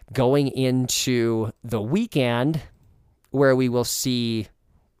going into the weekend where we will see,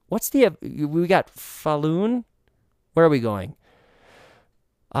 we got Falun. Where are we going?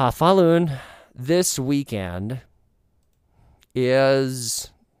 Falun. This weekend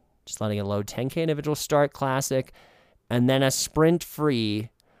is, just letting it load, 10K individual start classic, and then a sprint free.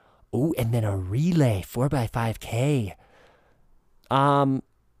 Oh, and then a relay 4x5K.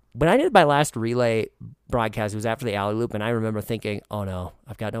 When I did my last relay broadcast, it was after the alley loop, and I remember thinking, oh no,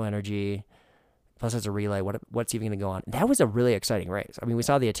 I've got no energy. Plus it's a relay. What's even going to go on? That was a really exciting race. I mean, we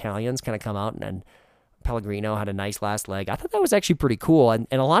saw the Italians kind of come out, and then Pellegrino had a nice last leg. I thought that was actually pretty cool, and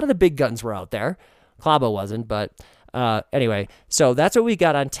a lot of the big guns were out there. Klæbo wasn't, but anyway, so that's what we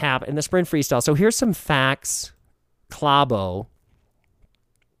got on tap in the sprint freestyle. So here's some facts. Klæbo,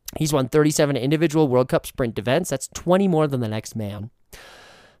 he's won 37 individual World Cup sprint events. That's 20 more than the next man.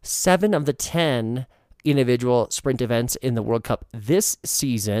 7 of the 10 individual sprint events in the World Cup this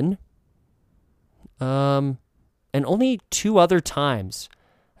season, and only 2 other times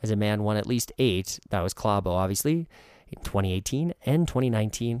as a man won at least 8. That was Klæbo, obviously, in 2018 and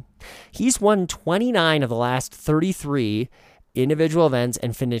 2019. He's won 29 of the last 33 individual events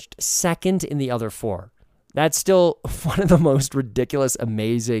and finished second in the other 4. That's still one of the most ridiculous,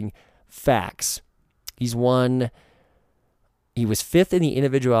 amazing facts. He was 5th in the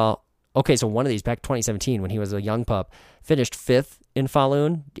individual. Okay, so one of these back 2017 when he was a young pup, finished 5th in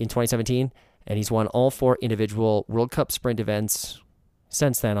Falun in 2017, and he's won all 4 individual World Cup sprint events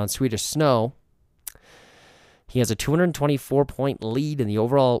since then on Swedish snow. He has a 224-point lead in the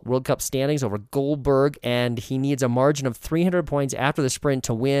overall World Cup standings over Goldberg, and he needs a margin of 300 points after the sprint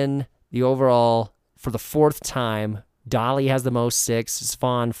to win the overall for the 4th time. Dali has the most, 6,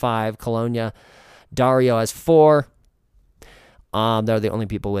 Svan 5, Colonia, Dario has 4. They're the only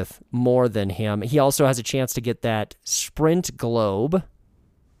people with more than him. He also has a chance to get that sprint globe.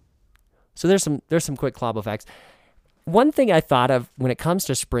 So there's some quick Klæbo facts. One thing I thought of when it comes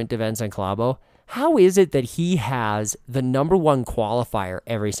to sprint events and Klæbo, how is it that he has the number 1 qualifier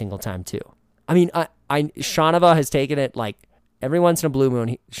every single time too? I mean, Shanava has taken it like every once in a blue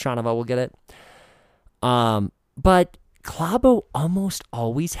moon. Shanava will get it. But Klæbo almost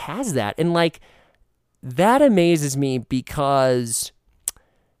always has that, and like that amazes me because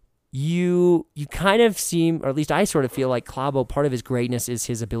you kind of seem, or at least I sort of feel like Klæbo, part of his greatness is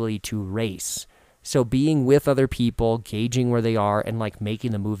his ability to race. So being with other people, gauging where they are, and like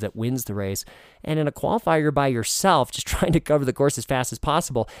making the move that wins the race. And in a qualifier by yourself, just trying to cover the course as fast as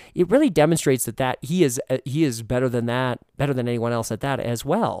possible, it really demonstrates that he is better than anyone else at that as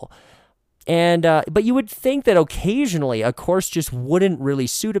well. And but you would think that occasionally a course just wouldn't really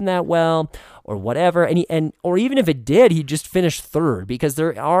suit him that well, or whatever, or even if it did, he'd just finish 3rd because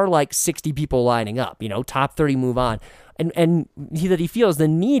there are like 60 people lining up. Top 30 move on. And he feels the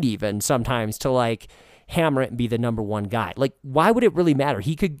need even sometimes to like, hammer it and be the number one guy. Like, why would it really matter?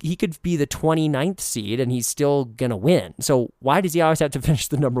 He could be the 29th seed and he's still gonna win. So why does he always have to finish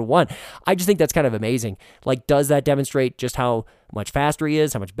the number one? I just think that's kind of amazing. Like, does that demonstrate just how much faster he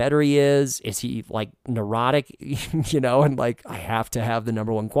is, how much better he is? Is he like neurotic, and like, I have to have the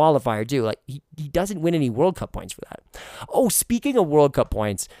number one qualifier too. Like, he doesn't win any World Cup points for that. Oh, speaking of World Cup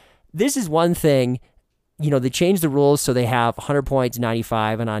points, this is one thing. They changed the rules so they have 100 points,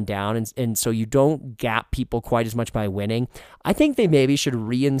 95 and on down, and so you don't gap people quite as much by winning. I think they maybe should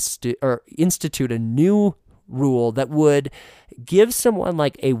institute a new rule that would give someone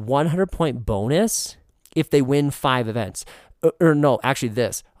like a 100-point bonus if they win 5 events. Or no, actually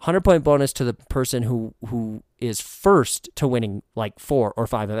this 100-point bonus to the person who is first to winning like 4 or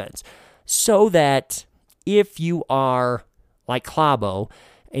 5 events. So that if you are like Klabo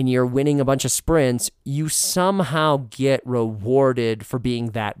and you're winning a bunch of sprints, you somehow get rewarded for being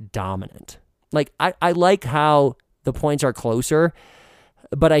that dominant. Like, I like how the points are closer,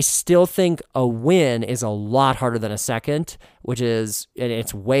 but I still think a win is a lot harder than a second, and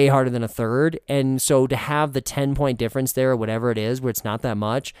it's way harder than a third. And so to have the 10-point difference there, or whatever it is, where it's not that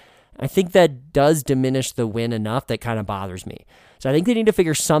much, I think that does diminish the win enough that kind of bothers me. So I think they need to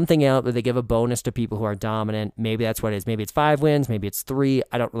figure something out where they give a bonus to people who are dominant. Maybe that's what it is. Maybe it's 5 wins. Maybe it's 3.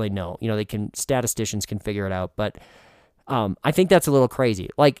 I don't really know. Statisticians can figure it out. But I think that's a little crazy.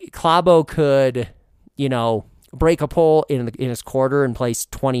 Like, Klabo could, break a pole in his quarter and place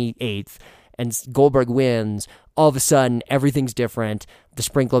 28th, and Goldberg wins. All of a sudden, everything's different. The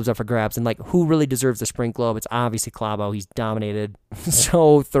Sprint Globe's up for grabs. And, like, who really deserves the Sprint Globe? It's obviously Klabo. He's dominated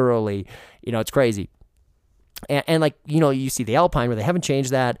so thoroughly. It's crazy. And you see the Alpine where they haven't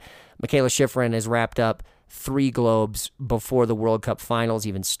changed that. Michaela Schifrin has wrapped up 3 Globes before the World Cup finals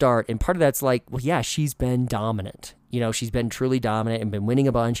even start. And part of that's like, well, yeah, she's been dominant. She's been truly dominant and been winning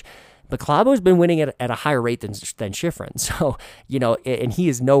a bunch. But Klabo's been winning at a higher rate than Schifrin. So, and he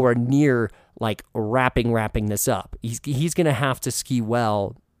is nowhere near like wrapping this up. He's going to have to ski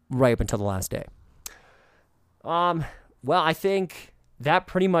well right up until the last day. Well, I think that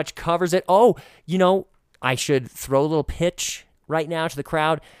pretty much covers it. Oh, I should throw a little pitch right now to the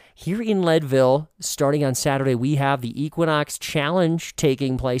crowd. Here in Leadville, starting on Saturday, we have the Equinox Challenge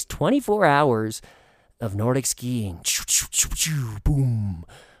taking place. 24 hours of Nordic skiing. Boom.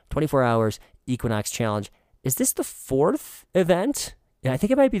 24 hours, Equinox Challenge. Is this the 4th event? Yeah, I think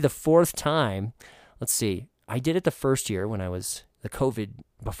it might be the 4th time. Let's see. I did it the first year when I was it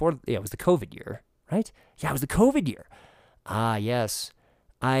was the COVID year, right? Yeah, it was the COVID year. Ah, yes.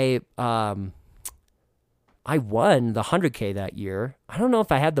 I won the 100K that year. I don't know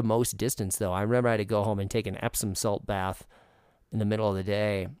if I had the most distance, though. I remember I had to go home and take an Epsom salt bath in the middle of the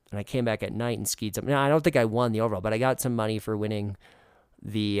day, and I came back at night and skied something. Now, I don't think I won the overall, but I got some money for winning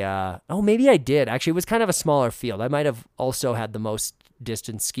the... maybe I did. Actually, it was kind of a smaller field. I might have also had the most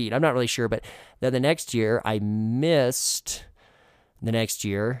distance skied. I'm not really sure, but then the next year, I missed the next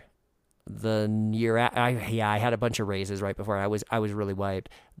year. I had a bunch of raises right before I was really wiped.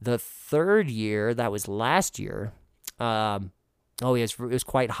 The 3rd year, that was last year. It was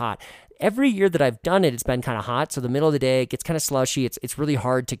quite hot. Every year that I've done it, it's been kind of hot. So the middle of the day, it gets kind of slushy. It's really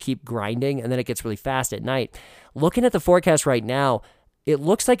hard to keep grinding, and then it gets really fast at night. Looking at the forecast right now, it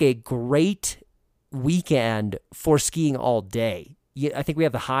looks like a great weekend for skiing all day. I think we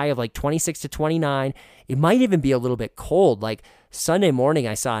have the high of like 26 to 29. It might even be a little bit cold. Like Sunday morning,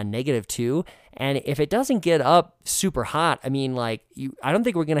 I saw a -2. And if it doesn't get up super hot, I mean, I don't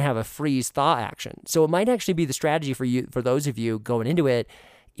think we're going to have a freeze thaw action. So it might actually be the strategy for those of you going into it,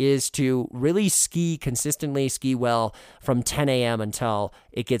 is to really ski consistently, ski well from 10 a.m. until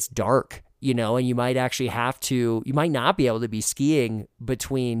it gets dark, and you might actually you might not be able to be skiing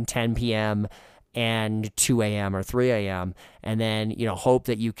between 10 p.m. and 2 a.m. or 3 a.m. and then, hope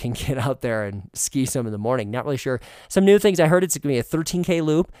that you can get out there and ski some in the morning. Not really sure. Some new things. I heard it's going to be a 13K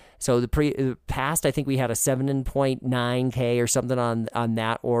loop. So the past, I think we had a 7.9K or something on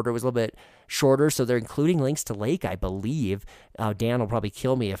that order. It was a little bit shorter. So they're including links to Lake, I believe. Dan will probably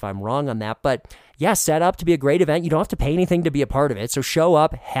kill me if I'm wrong on that. But yeah, set up to be a great event. You don't have to pay anything to be a part of it. So show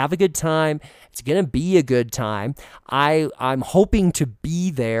up, have a good time. It's going to be a good time. I'm hoping to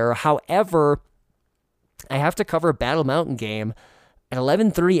be there. However, I have to cover a Battle Mountain game at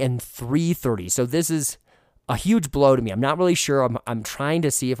 11:30 and 3:30. So this is a huge blow to me. I'm not really sure. I'm trying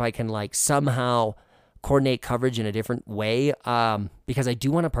to see if I can somehow coordinate coverage in a different way because I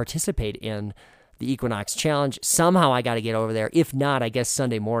do want to participate in the Equinox Challenge. Somehow I got to get over there. If not, I guess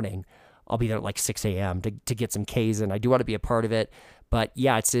Sunday morning I'll be there at 6 a.m. to get some Ks in. I do want to be a part of it. But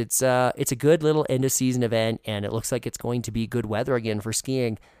yeah, it's a good little end of season event, and it looks like it's going to be good weather again for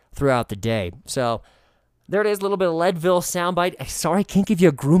skiing throughout the day. So There it is, a little bit of Leadville soundbite. Sorry, I can't give you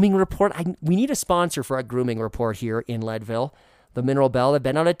a grooming report. We need a sponsor for a grooming report here in Leadville. The Mineral Belt. I've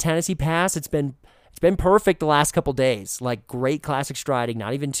been on a Tennessee Pass. It's been perfect the last couple days. Like great classic striding,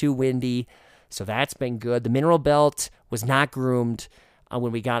 not even too windy. So that's been good. The Mineral Belt was not groomed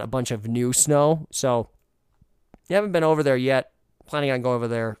when we got a bunch of new snow. So you haven't been over there yet. Planning on going over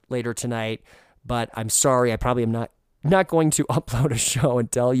there later tonight. But I'm sorry, I probably am not going to upload a show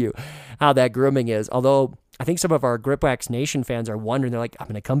and tell you how that grooming is. Although I think some of our Gripwax Nation fans are wondering. They're like, I'm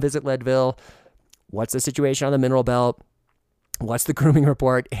going to come visit Leadville. What's the situation on the Mineral Belt? What's the grooming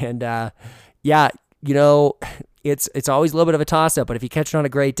report? And yeah, you know, it's always a little bit of a toss-up, but if you catch it on a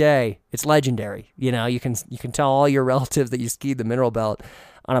great day, it's legendary. You know, you can tell all your relatives that you skied the Mineral Belt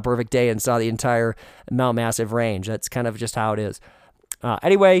on a perfect day and saw the entire Mount Massive range. That's kind of just how it is.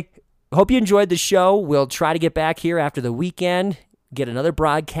 Anyway, hope you enjoyed the show. We'll try to get back here after the weekend, get another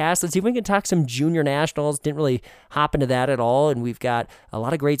broadcast. Let's see if we can talk some junior nationals. Didn't really hop into that at all, and we've got a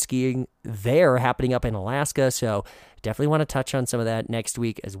lot of great skiing there happening up in Alaska, so definitely want to touch on some of that next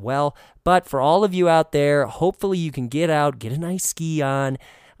week as well. But for all of you out there, hopefully you can get out, get a nice ski on,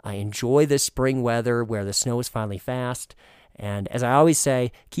 enjoy the spring weather where the snow is finally fast. And as I always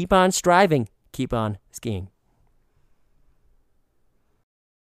say, keep on striving, keep on skiing.